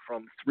to go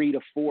from 3 to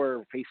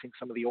 4 facing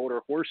some of the older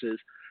horses.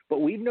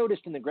 But we've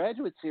noticed in the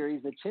Graduate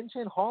Series that Chin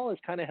Chin Hall has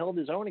kind of held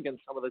his own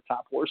against some of the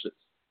top horses.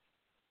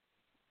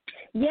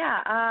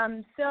 Yeah,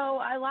 so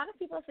a lot of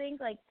people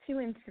think 2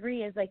 and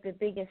 3 is the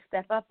biggest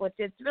step up, which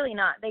it's really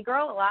not. They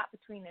grow a lot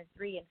between their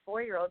 3 and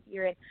 4-year-olds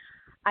here, and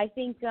I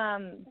think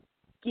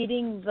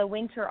getting the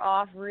winter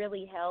off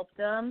really helped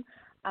them.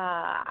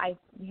 I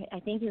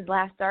think his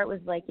last start was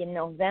in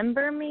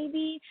November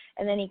maybe,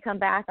 and then he come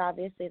back.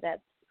 Obviously,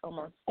 that's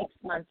almost 6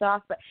 months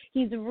off, but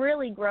he's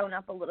really grown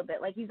up a little bit.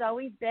 He's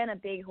always been a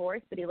big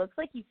horse, but he looks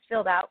like he's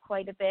filled out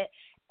quite a bit,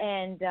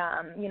 and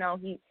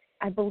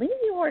I believe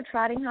he wore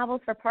trotting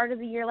hobbles for part of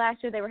the year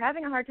last year. They were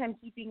having a hard time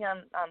keeping him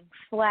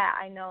flat,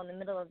 I know, in the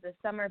middle of the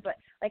summer. But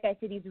like I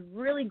said, he's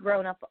really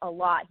grown up a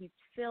lot. He's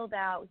filled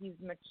out. He's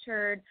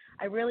matured.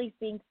 I really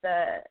think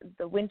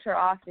the winter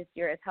off this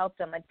year has helped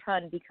him a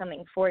ton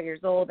becoming 4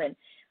 years old. And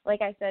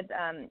like I said,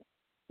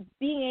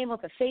 being able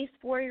to face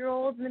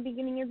 4-year-olds in the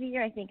beginning of the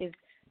year I think is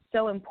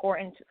so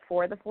important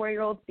for the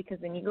 4-year-olds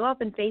because when you go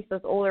up and face those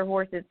older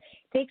horses,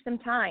 it takes some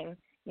time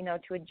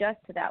to adjust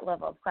to that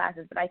level of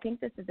classes. But I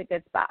think this is a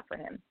good spot for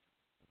him.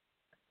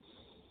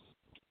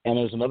 And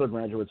there's another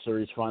Graduate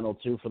Series final,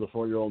 too, for the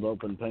 4-year-old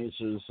open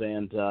paces.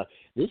 And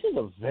this is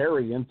a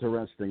very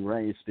interesting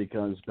race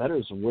because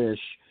Bettor's Wish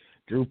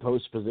drew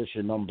post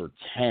position number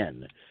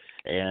 10.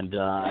 And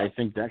I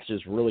think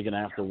Dexter's really going to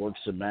have to work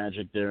some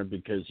magic there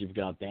because you've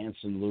got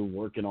Dancing Lou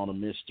working on a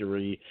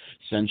mystery,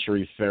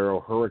 Century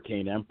Pharaoh,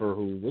 Hurricane Emperor,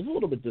 who was a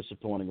little bit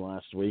disappointing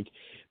last week.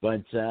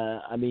 But,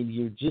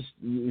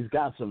 you've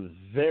got some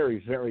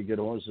very, very good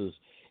horses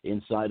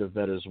inside of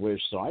Bettor's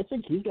Wish. So I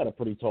think he's got a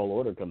pretty tall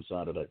order come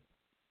Saturday.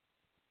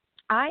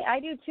 I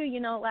do, too.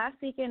 Last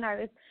weekend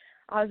I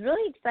was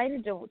really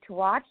excited to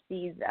watch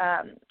these.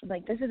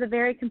 This is a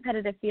very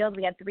competitive field.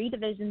 We had 3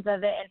 divisions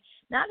of it, and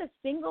not a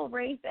single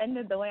race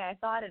ended the way I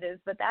thought it is,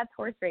 but that's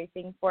horse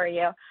racing for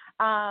you.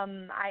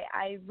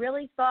 I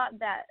really thought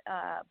that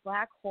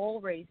Black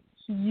Hole race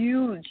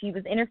huge. He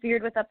was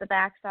interfered with up the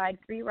backside,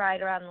 free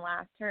ride around the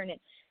last turn, and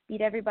beat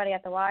everybody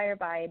at the wire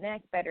by a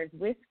neck. Bettor's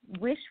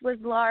Wish was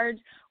large.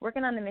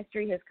 Working on the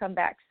mystery has come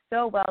back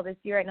so well this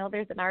year. I know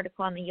there's an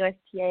article on the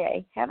USTA.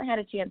 I haven't had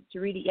a chance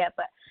to read it yet,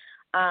 but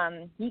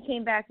he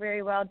came back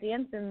very well.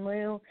 Dancing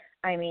Lou,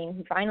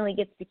 he finally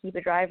gets to keep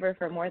a driver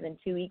for more than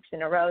 2 weeks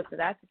in a row, so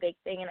that's a big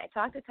thing. And I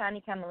talked to Tanya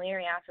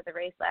Camilleri after the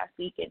race last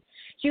week, and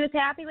she was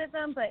happy with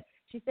him, but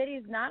she said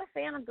he's not a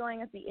fan of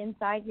going up the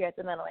inside here at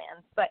the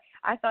Meadowlands. But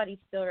I thought he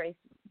still raced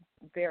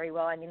very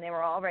well. I mean, they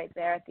were all right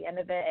there at the end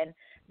of it. And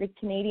the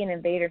Canadian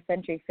Invader,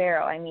 Century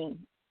Pharaoh, I mean,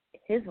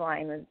 his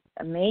line was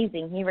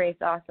amazing. He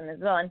raced awesome as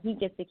well, and he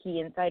gets the key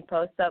inside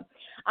post. So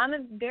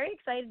I'm very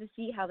excited to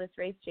see how this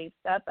race shapes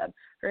up.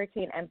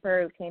 Hurricane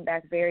Emperor, who came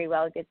back very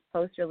well, gets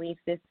post relief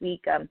this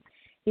week.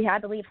 He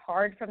had to leave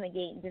hard from the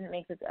gate and didn't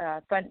make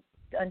the front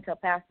until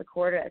past the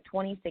quarter at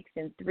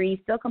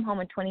 26-3. Still come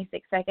home in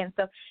 26 seconds.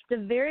 So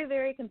it's a very,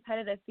 very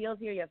competitive field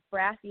here. You have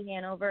Brassy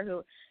Hanover,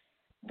 who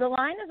the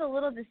line is a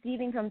little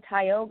deceiving from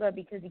Tioga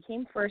because he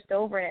came first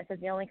over, and it says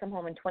he only come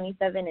home in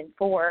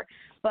 27-4,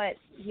 but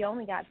he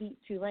only got beat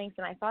 2 lengths,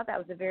 and I thought that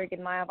was a very good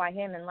mile by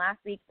him. And last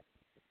week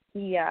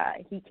he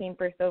came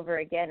first over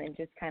again and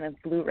just kind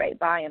of blew right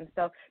by him.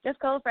 So Jeff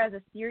Cullifer has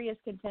a serious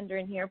contender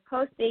in here.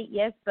 Post-8,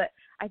 yes, but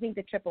I think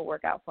the trip will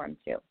work out for him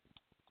too.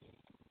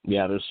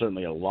 Yeah, there's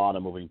certainly a lot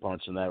of moving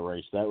parts in that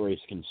race. That race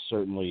can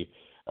certainly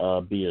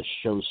be a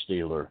show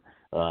stealer.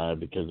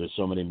 Because there's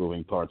so many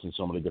moving parts and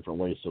so many different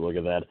ways to look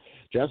at that.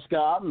 Jessica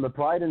Otten, the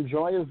pride and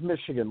joy of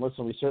Michigan.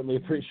 Listen, we certainly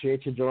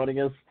appreciate you joining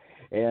us,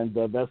 and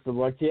best of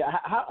luck to you.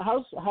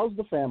 How's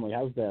the family?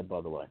 How's Dad,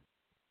 by the way?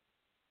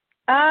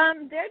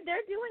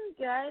 They're doing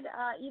good.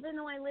 Even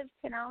though I live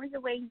 10 hours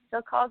away, he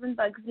still calls and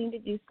bugs me to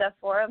do stuff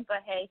for him.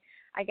 But hey,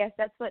 I guess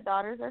that's what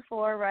daughters are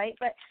for, right?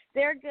 But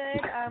they're good.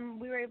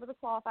 We were able to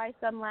qualify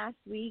some last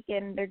week,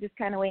 and they're just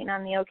kind of waiting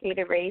on the okay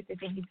to race. I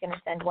think he's going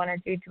to send 1 or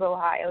 2 to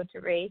Ohio to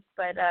race,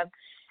 but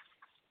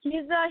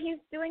he's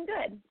doing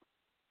good.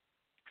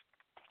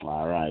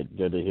 All right,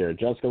 good to hear.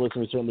 Jessica,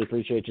 listen, we certainly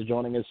appreciate you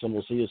joining us, and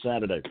we'll see you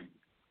Saturday.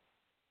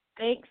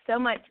 Thanks so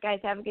much, guys.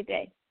 Have a good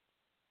day.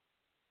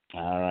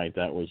 All right,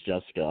 that was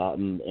Jessica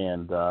Otten.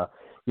 And,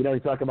 you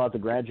talk about the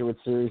graduate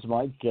series,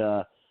 Mike.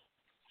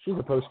 She's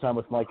a Post Time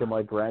with Mike and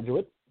Mike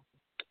graduate.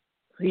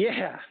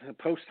 Yeah,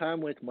 Post Time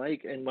with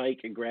Mike and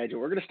Mike and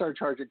graduate. We're going to start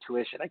charging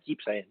tuition. I keep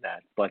saying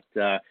that. But,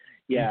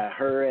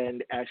 her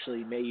and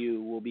Ashley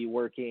Mayu will be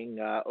working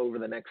over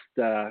the next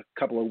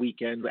couple of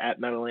weekends at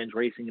Meadowlands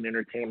Racing and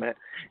Entertainment.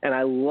 And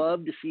I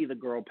love to see the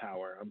girl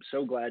power. I'm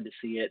so glad to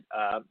see it.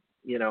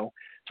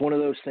 It's one of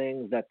those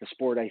things that the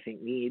sport, I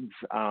think, needs,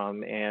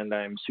 and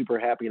I'm super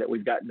happy that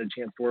we've gotten a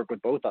chance to work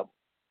with both of them.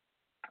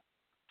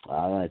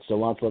 All right, so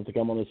lots left to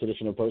come on this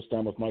edition of Post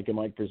Time with Mike and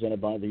Mike,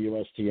 presented by the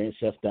USTA.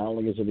 Seth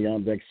Dowling is in the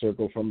on-deck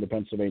circle from the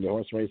Pennsylvania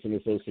Horse Racing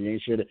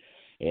Association,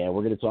 and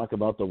we're going to talk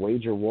about the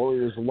Wager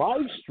Warriors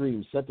live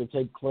stream set to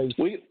take place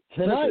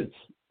tonight.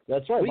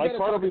 That's right, Mike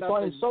Carter will be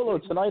flying solo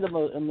tonight in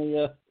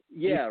the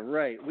Yeah,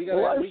 right. We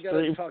got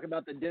to talk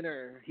about the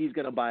dinner he's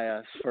going to buy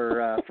us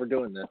for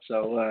doing this.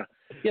 So,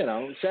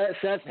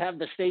 Seth, have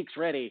the steaks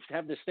ready.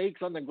 Have the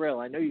steaks on the grill.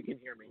 I know you can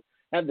hear me.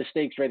 Have the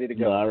steaks ready to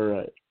go. All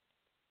right.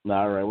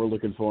 We're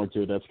looking forward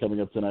to it. That's coming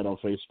up tonight on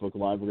Facebook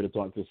Live. We're going to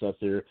talk to Seth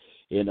here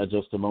in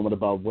just a moment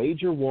about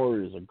Wager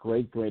Warriors, a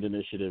great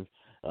initiative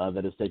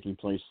that is taking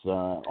place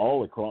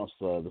all across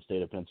the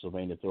state of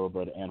Pennsylvania,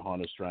 thoroughbred and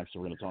harness tracks. So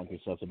we're going to talk to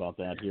Seth about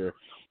that here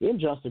in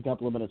just a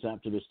couple of minutes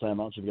after this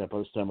timeout. You've got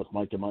Post Time with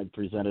Mike and Mike,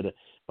 presented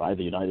by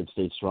the United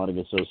States Trotting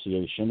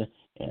Association,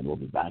 and we'll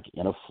be back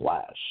in a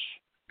flash.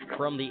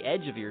 From the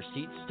edge of your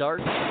seat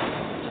starts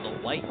to the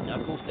white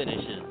knuckle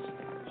finishes,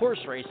 horse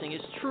racing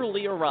is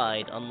truly a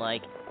ride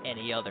unlike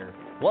any other,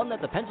 one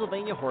that the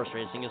Pennsylvania Horse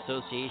Racing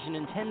Association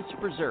intends to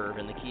preserve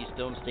in the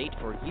Keystone State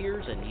for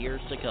years and years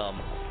to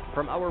come.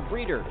 From our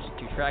breeders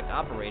to track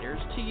operators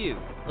to you,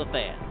 the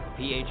fan,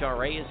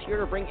 PHRA is here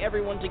to bring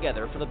everyone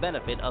together for the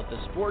benefit of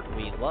the sport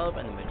we love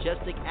and the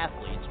majestic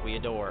athletes we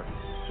adore.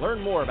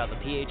 Learn more about the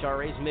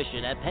PHRA's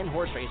mission at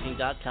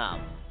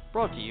PennHorseRacing.com.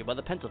 Brought to you by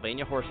the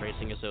Pennsylvania Horse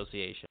Racing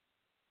Association.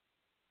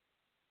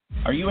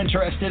 Are you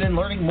interested in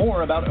learning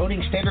more about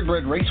owning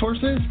standardbred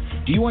racehorses?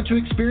 Do you want to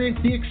experience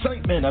the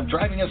excitement of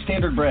driving a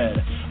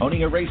standardbred?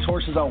 Owning a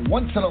racehorse is a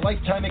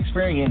once-in-a-lifetime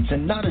experience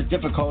and not as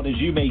difficult as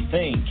you may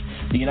think.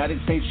 The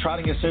United States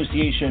Trotting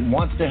Association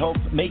wants to help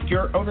make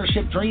your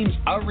ownership dreams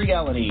a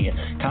reality.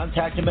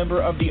 Contact a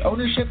member of the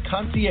Ownership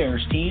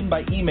Concierge team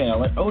by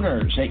email at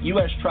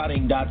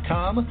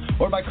owners@ustrotting.com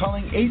or by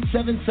calling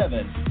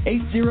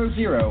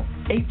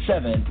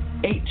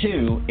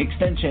 877-800-8782,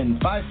 extension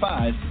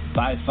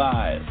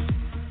 5555.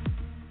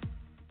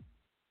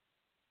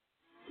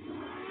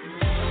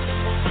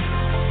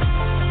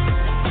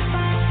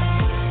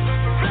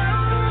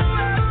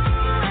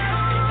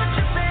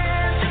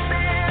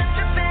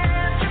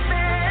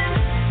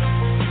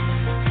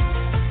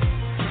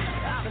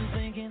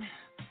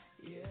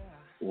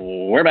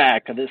 We're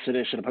back to this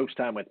edition of Post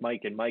Time with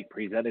Mike and Mike,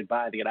 presented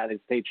by the United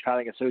States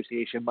Trotting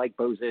Association. Mike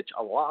Bozich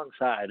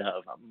alongside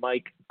of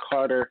Mike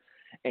Carter.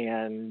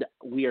 And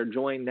we are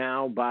joined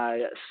now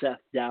by Seth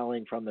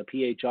Dowling from the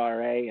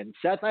PHRA. And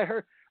Seth, I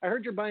heard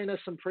you're buying us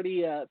some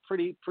pretty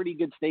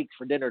good steaks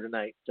for dinner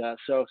tonight. So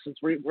since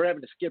we're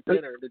having to skip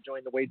dinner to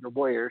join the Wager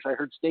Warriors, I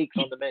heard steaks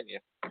on the menu.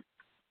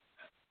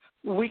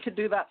 We could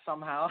do that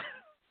somehow.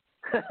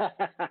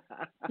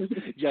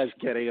 Just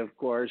kidding, of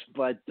course.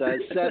 But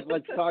Seth,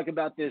 let's talk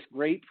about this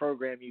great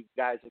program you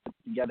guys have put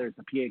together at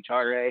the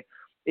PHRA.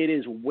 It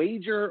is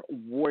Wager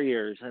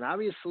Warriors, and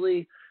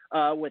obviously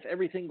with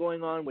everything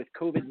going on with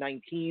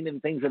COVID-19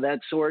 and things of that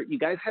sort, you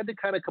guys had to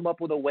kind of come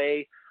up with a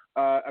way,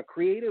 a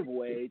creative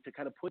way to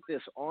kind of put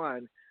this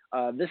on.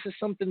 This is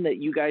something that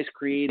you guys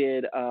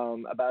created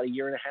about a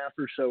year and a half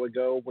or so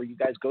ago, where you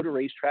guys go to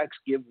racetracks,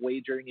 give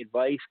wagering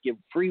advice, give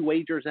free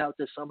wagers out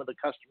to some of the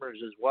customers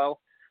as well.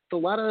 It's a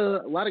lot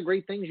of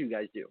great things you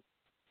guys do.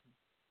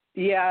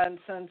 Yeah, and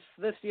since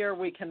this year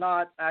we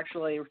cannot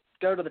actually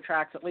go to the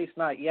tracks, at least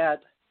not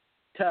yet,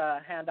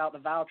 to hand out the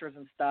vouchers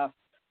and stuff,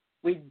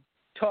 we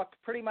took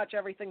pretty much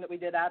everything that we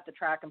did at the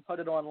track and put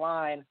it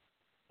online,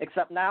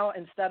 except now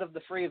instead of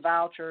the free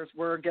vouchers,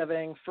 we're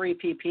giving free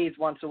PPs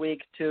once a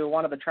week to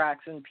one of the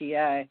tracks in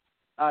PA.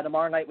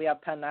 Tomorrow night we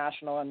have Penn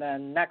National, and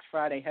then next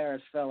Friday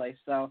Harris Philly.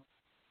 So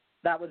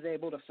that was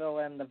able to fill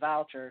in the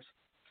vouchers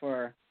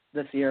for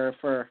this year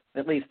for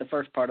at least the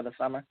first part of the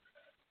summer.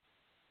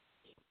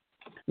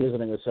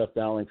 Visiting with Seth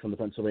Dowling from the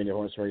Pennsylvania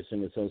Horse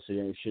Racing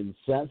Association.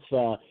 Seth,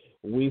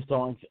 we've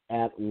talked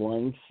at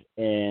length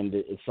and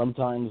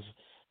sometimes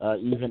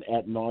even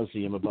ad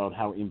nauseum about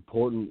how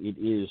important it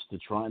is to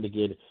try to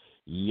get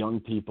young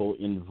people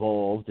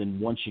involved, and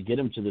once you get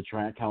them to the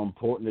track, how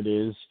important it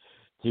is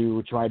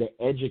to try to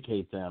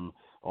educate them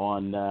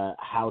on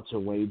how to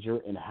wager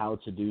and how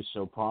to do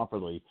so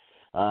properly.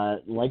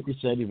 Like we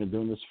said, you've been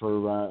doing this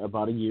for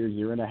about a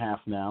year and a half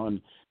now,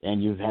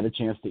 and you've had a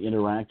chance to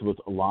interact with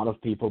a lot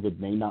of people that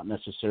may not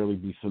necessarily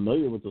be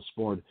familiar with the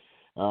sport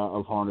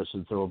of harness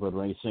and thoroughbred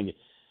racing.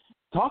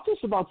 Talk to us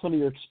about some of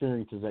your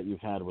experiences that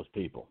you've had with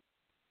people.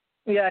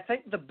 Yeah, I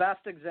think the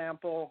best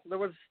example, there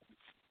was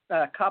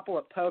a couple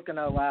at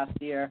Pocono last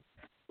year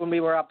when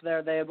we were up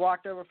there. They had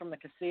walked over from the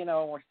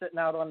casino and were sitting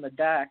out on the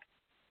deck.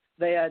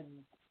 They had,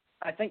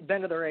 I think,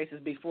 been to the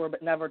races before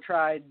but never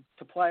tried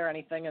to play or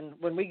anything. And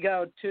when we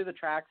go to the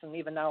tracks, and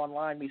even now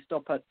online, we still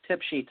put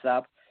tip sheets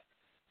up.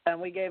 And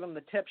we gave them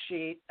the tip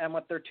sheet, and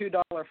with their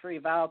 $2 free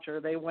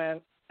voucher, they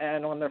went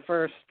and on their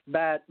first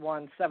bet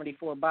won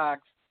 $74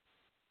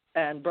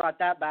 and brought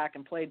that back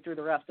and played through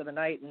the rest of the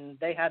night. And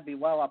they had to be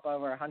well up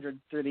over 100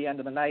 through the end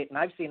of the night. And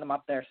I've seen them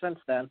up there since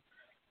then.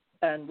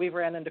 And we've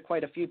ran into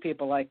quite a few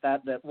people like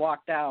that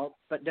walked out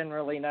but didn't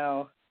really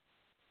know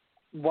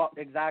what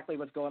exactly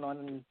was going on,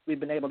 and we've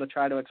been able to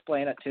try to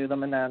explain it to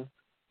them, and then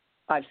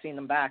I've seen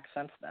them back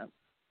since then.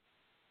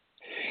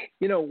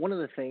 You know, one of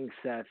the things,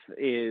 Seth,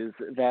 is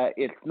that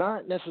it's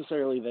not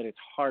necessarily that it's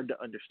hard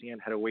to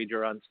understand how to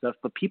wager on stuff,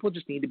 but people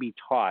just need to be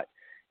taught.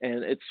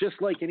 And it's just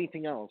like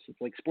anything else. It's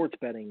like sports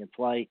betting. It's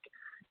like,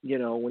 you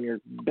know, when you're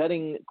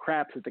betting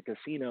craps at the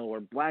casino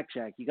or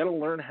blackjack, you got to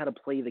learn how to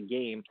play the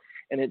game.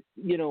 And it,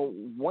 you know,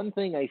 one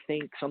thing I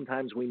think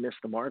sometimes we miss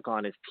the mark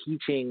on is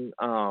teaching,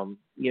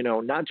 you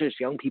know, not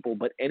just young people,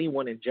 but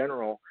anyone in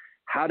general,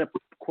 how to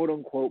quote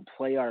unquote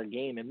play our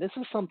game. And this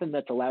is something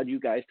that's allowed you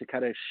guys to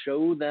kind of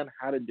show them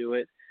how to do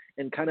it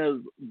and kind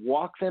of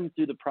walk them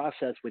through the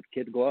process with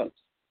kid gloves.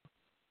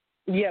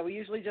 Yeah, we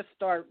usually just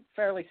start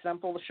fairly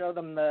simple to show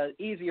them the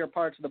easier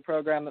parts of the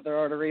program that there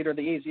are to read, or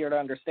the easier to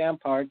understand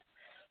parts,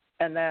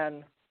 and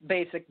then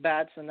basic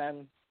bets, and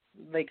then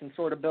they can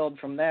sort of build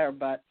from there.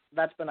 But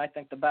that's been, I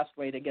think, the best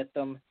way to get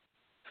them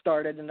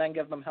started, and then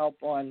give them help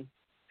on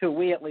who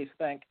we at least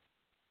think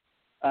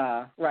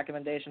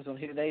recommendations on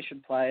who they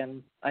should play,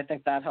 and I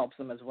think that helps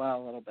them as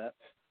well a little bit.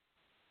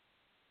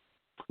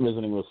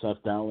 Visiting with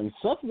Seth Dowling.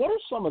 Seth, what are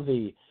some of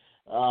the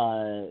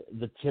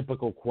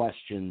typical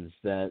questions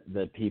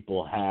that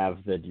people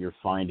have that you're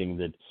finding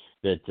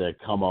that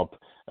come up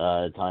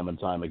time and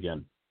time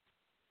again?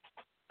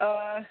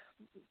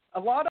 A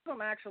lot of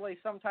them actually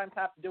sometimes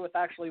have to do with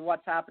actually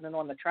what's happening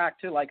on the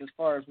track too, like as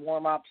far as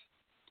warm-ups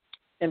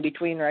in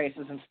between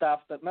races and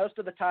stuff. But most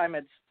of the time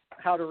it's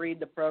how to read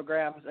the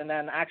programs, and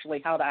then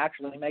actually how to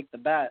actually make the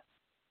bet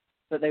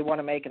that they want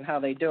to make and how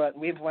they do it.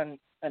 And we've went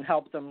and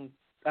helped them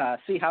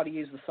see how to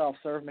use the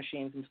self-serve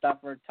machines and stuff,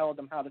 or told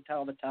them how to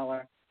tell the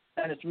teller.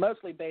 And it's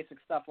mostly basic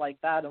stuff like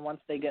that. And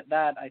once they get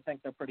that, I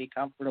think they're pretty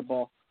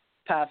comfortable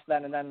past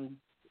then. And then,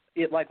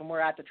 like when we're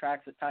at the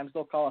tracks at times,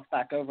 they'll call us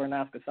back over and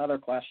ask us other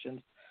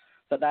questions.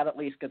 But that at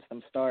least gets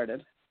them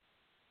started.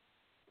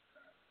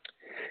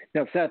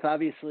 Now, Seth,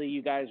 obviously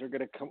you guys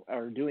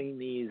are doing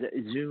these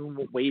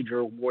Zoom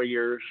Wager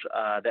Warriors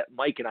that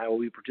Mike and I will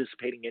be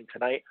participating in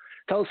tonight.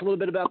 Tell us a little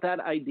bit about that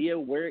idea,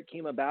 where it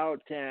came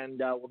about, and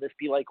will this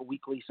be like a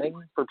weekly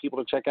thing for people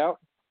to check out?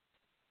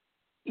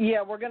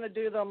 Yeah, we're going to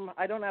do them.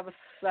 I don't have a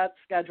set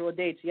schedule of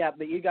dates yet,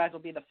 but you guys will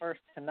be the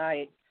first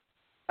tonight.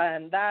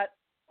 And that,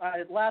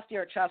 last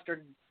year at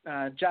Chester,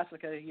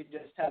 Jessica, you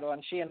just had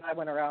on, she and I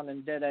went around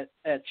and did it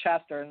at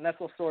Chester, and this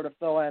will sort of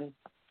fill in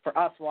for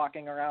us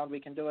walking around. We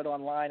can do it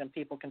online, and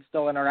people can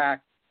still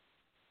interact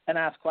and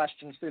ask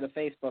questions through the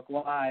Facebook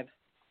Live.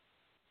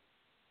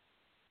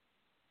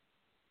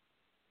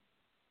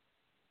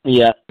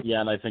 Yeah,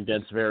 and I think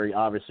that's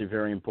obviously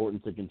very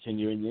important to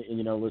continue. And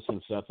you know,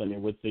 listen, Seth, I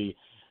mean, with the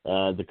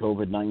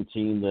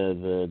COVID-19,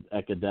 the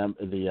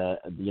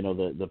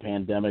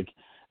pandemic,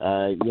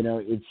 you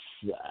know,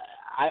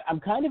 I'm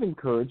kind of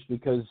encouraged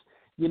because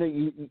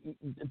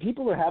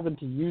people are having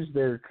to use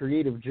their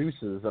creative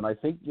juices, and I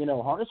think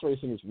harness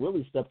racing has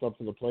really stepped up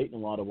to the plate in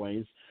a lot of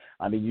ways.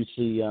 I mean, you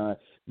see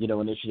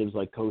initiatives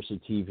like Costa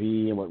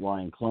TV and what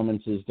Ryan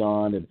Clements has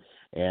done,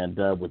 and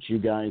what you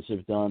guys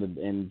have done,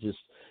 and just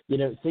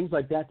things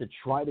like that to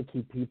try to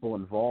keep people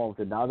involved.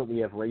 And now that we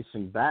have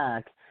racing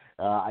back,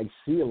 I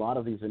see a lot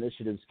of these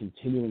initiatives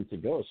continuing to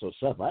go. So,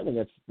 Seth, I think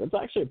that's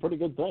actually a pretty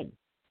good thing.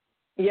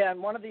 Yeah,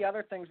 and one of the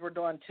other things we're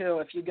doing too,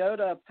 if you go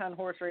to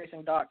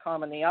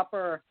PennHorseRacing.com in the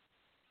upper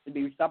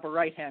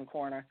right-hand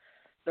corner,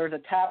 there's a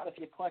tab. If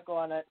you click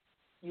on it,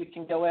 you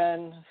can go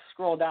in,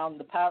 scroll down.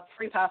 The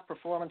free past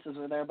performances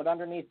are there, but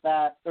underneath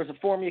that, there's a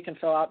form you can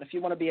fill out. And if you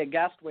want to be a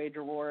guest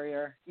wager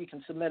warrior, you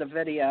can submit a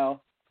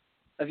video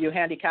of you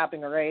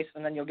handicapping a race,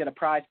 and then you'll get a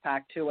prize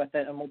pack too with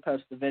it, and we'll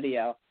post the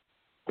video.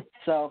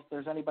 So if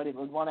there's anybody that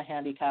would want to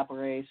handicap a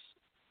race,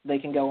 they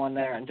can go on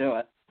there and do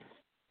it.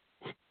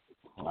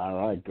 All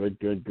right, good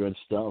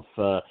stuff.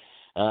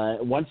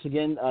 Once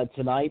again,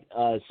 tonight,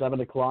 7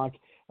 o'clock,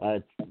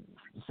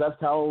 Seth,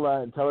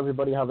 tell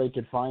everybody how they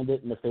can find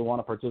it, and if they want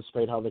to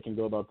participate, how they can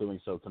go about doing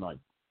so tonight.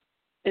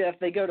 Yeah, if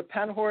they go to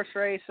Penn Horse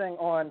Racing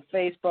on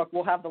Facebook,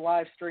 we'll have the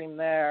live stream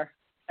there,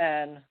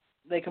 and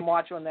they can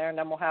watch on there, and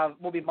then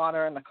we'll be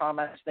monitoring the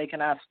comments. They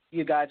can ask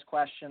you guys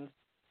questions.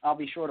 I'll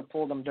be sure to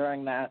pull them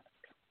during that.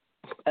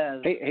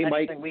 Hey,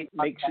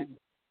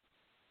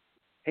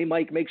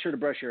 Mike, make sure to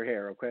brush your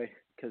hair, okay?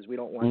 Because we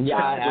don't want.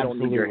 Yeah, we don't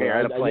need your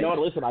hair. You know what?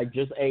 Listen, I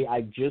just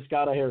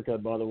got a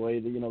haircut, by the way.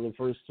 The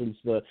first since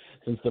the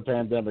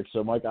pandemic.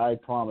 So, Mike, I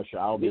promise you,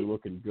 I'll be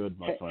looking good,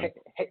 my friend.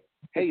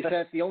 Hey,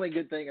 Seth. The only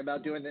good thing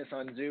about doing this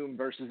on Zoom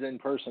versus in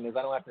person is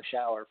I don't have to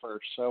shower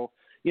first. So,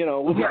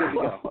 we'll be good to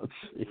go.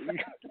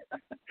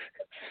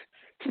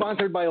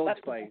 Sponsored by Old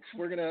Spice.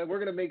 We're gonna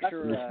make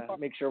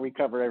sure we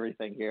cover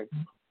everything here.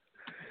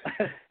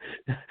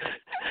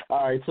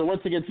 All right. So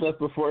once again, Seth,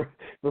 before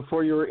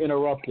you were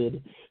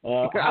interrupted,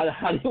 how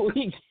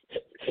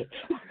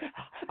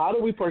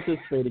do we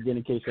participate again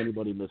in case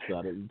anybody missed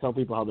that? And tell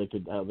people how they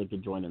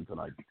could join in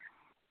tonight.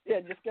 Yeah,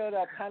 just go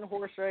to Penn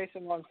Horse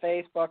Racing on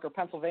Facebook or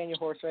Pennsylvania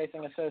Horse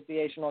Racing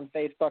Association on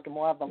Facebook, and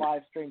we'll have the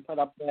live stream put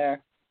up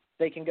there.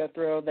 They can go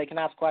through. They can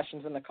ask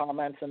questions in the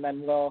comments, and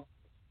then we'll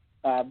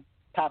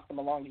pass them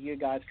along to you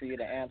guys for you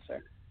to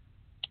answer.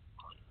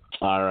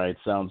 All right,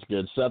 sounds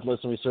good. Seth,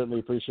 listen, we certainly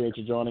appreciate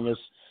you joining us,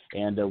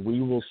 and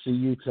we will see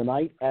you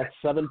tonight at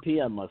 7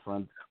 p.m., my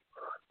friend.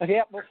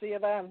 Yep, we'll see you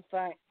then.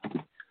 Thanks.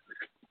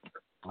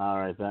 All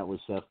right, that was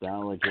Seth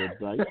Dowling.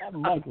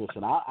 Mike,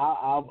 listen,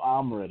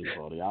 I'm ready,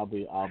 buddy. I'll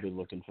be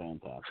looking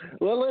fantastic.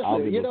 Well,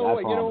 listen, you know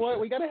what?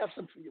 We gotta have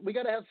some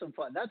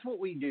fun. That's what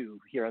we do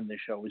here on this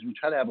show. Is we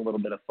try to have a little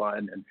bit of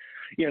fun, and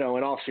in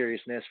all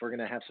seriousness, we're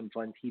gonna have some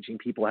fun teaching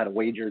people how to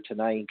wager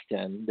tonight,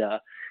 and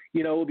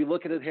we'll be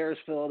looking at Harris,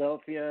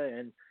 Philadelphia,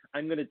 and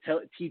I'm gonna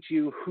teach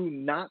you who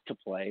not to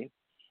play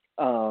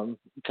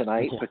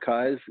tonight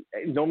because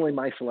normally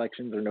my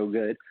selections are no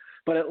good,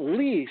 but at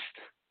least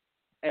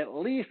I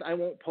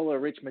won't pull a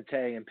Rich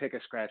Matei and pick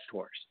a scratched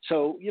horse.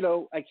 So,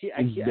 I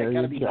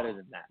got to be better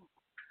than that.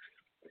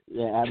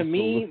 Yeah, to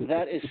me,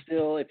 that is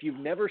still, if you've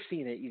never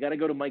seen it, you got to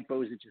go to Mike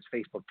Bozich's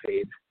Facebook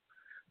page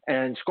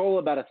and scroll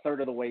about a third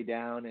of the way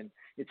down, and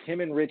it's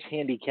him and Rich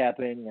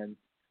handicapping, and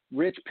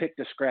Rich picked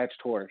a scratched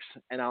horse,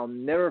 and I'll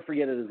never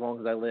forget it as long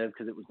as I live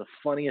because it was the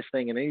funniest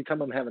thing, and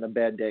anytime I'm having a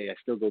bad day, I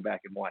still go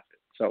back and watch it.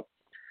 So,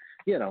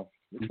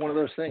 it's one of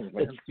those things,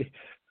 man.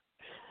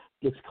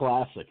 It's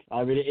classic.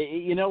 I mean,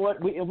 you know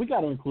what? We got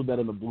to include that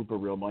in the blooper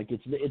reel, Mike.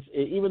 It's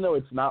even though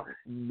it's not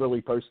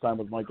really post time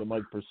with Mike and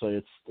Mike per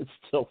se, it's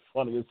still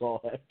funny as all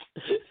heck.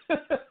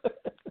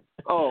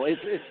 Oh,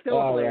 it's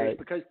still hilarious right.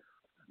 Because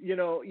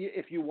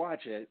if you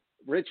watch it,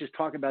 Rich is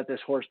talking about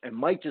this horse, and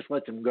Mike just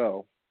lets him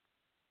go.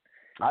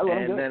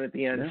 And then at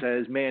the end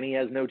says, "Man, he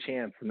has no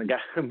chance." And the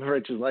guy,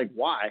 Rich, is like,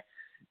 "Why?"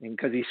 And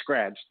because he's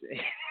scratched.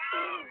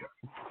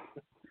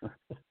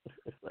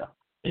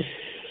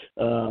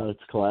 It's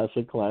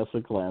classic. All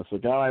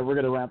right, we're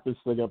going to wrap this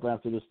thing up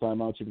after this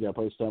timeout. You've got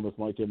Post Time with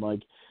Mike and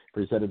Mike,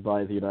 presented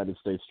by the United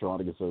States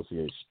Trotting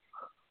Association.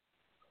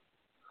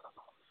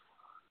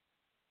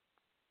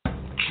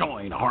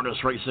 Join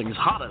harness racing's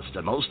hottest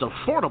and most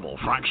affordable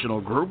fractional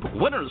group,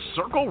 Winners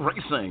Circle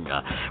Racing.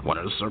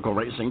 Winners Circle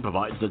Racing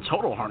provides the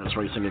total harness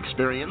racing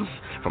experience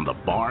from the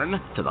barn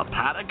to the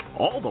paddock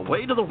all the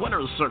way to the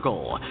Winners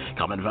Circle.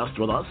 Come invest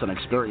with us and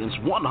experience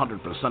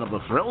 100% of the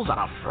thrills at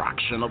a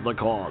fraction of the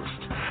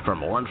cost. For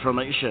more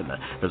information,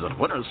 visit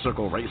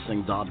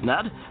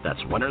winnerscircleracing.net.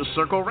 That's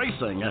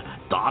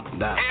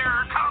winnerscircleracing.net.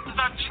 Here comes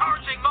the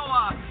charging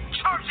moa,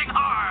 charging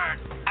hard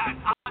at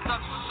odds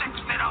of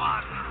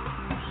 6-1.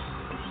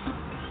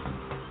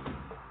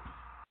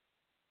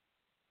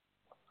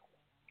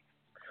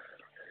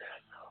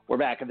 We're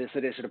back in this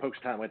edition of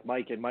Post Time with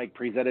Mike and Mike,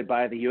 presented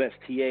by the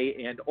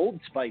USTA and Old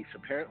Spice.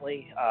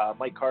 Apparently,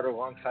 Mike Carter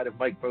alongside of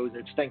Mike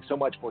Bozich. Thanks so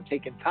much for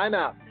taking time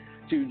out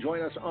to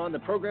join us on the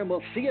program.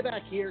 We'll see you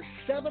back here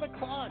 7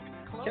 o'clock.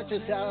 Catch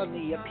us out on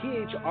the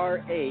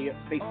PHRA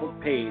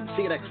Facebook page.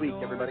 See you next week,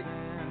 everybody.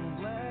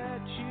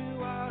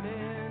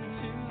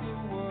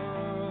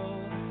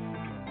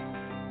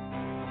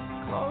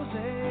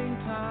 Closing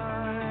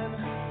time.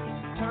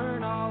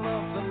 Turn all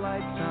of the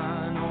lights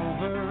on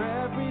over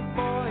every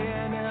boy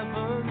and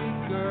every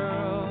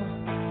girl.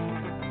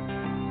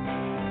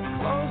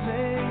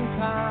 Closing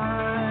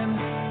time.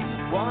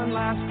 One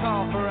last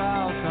call for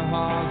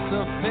alcohol,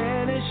 so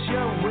finish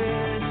your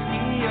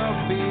whiskey or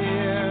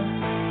beer.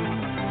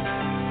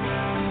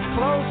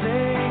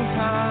 Closing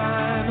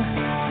time.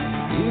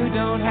 You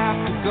don't have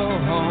to go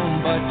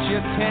home, but you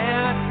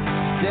can't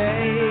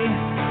stay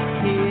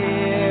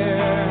here.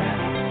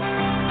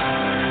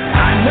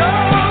 I know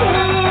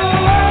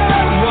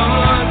who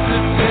wants to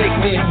take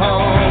me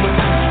home.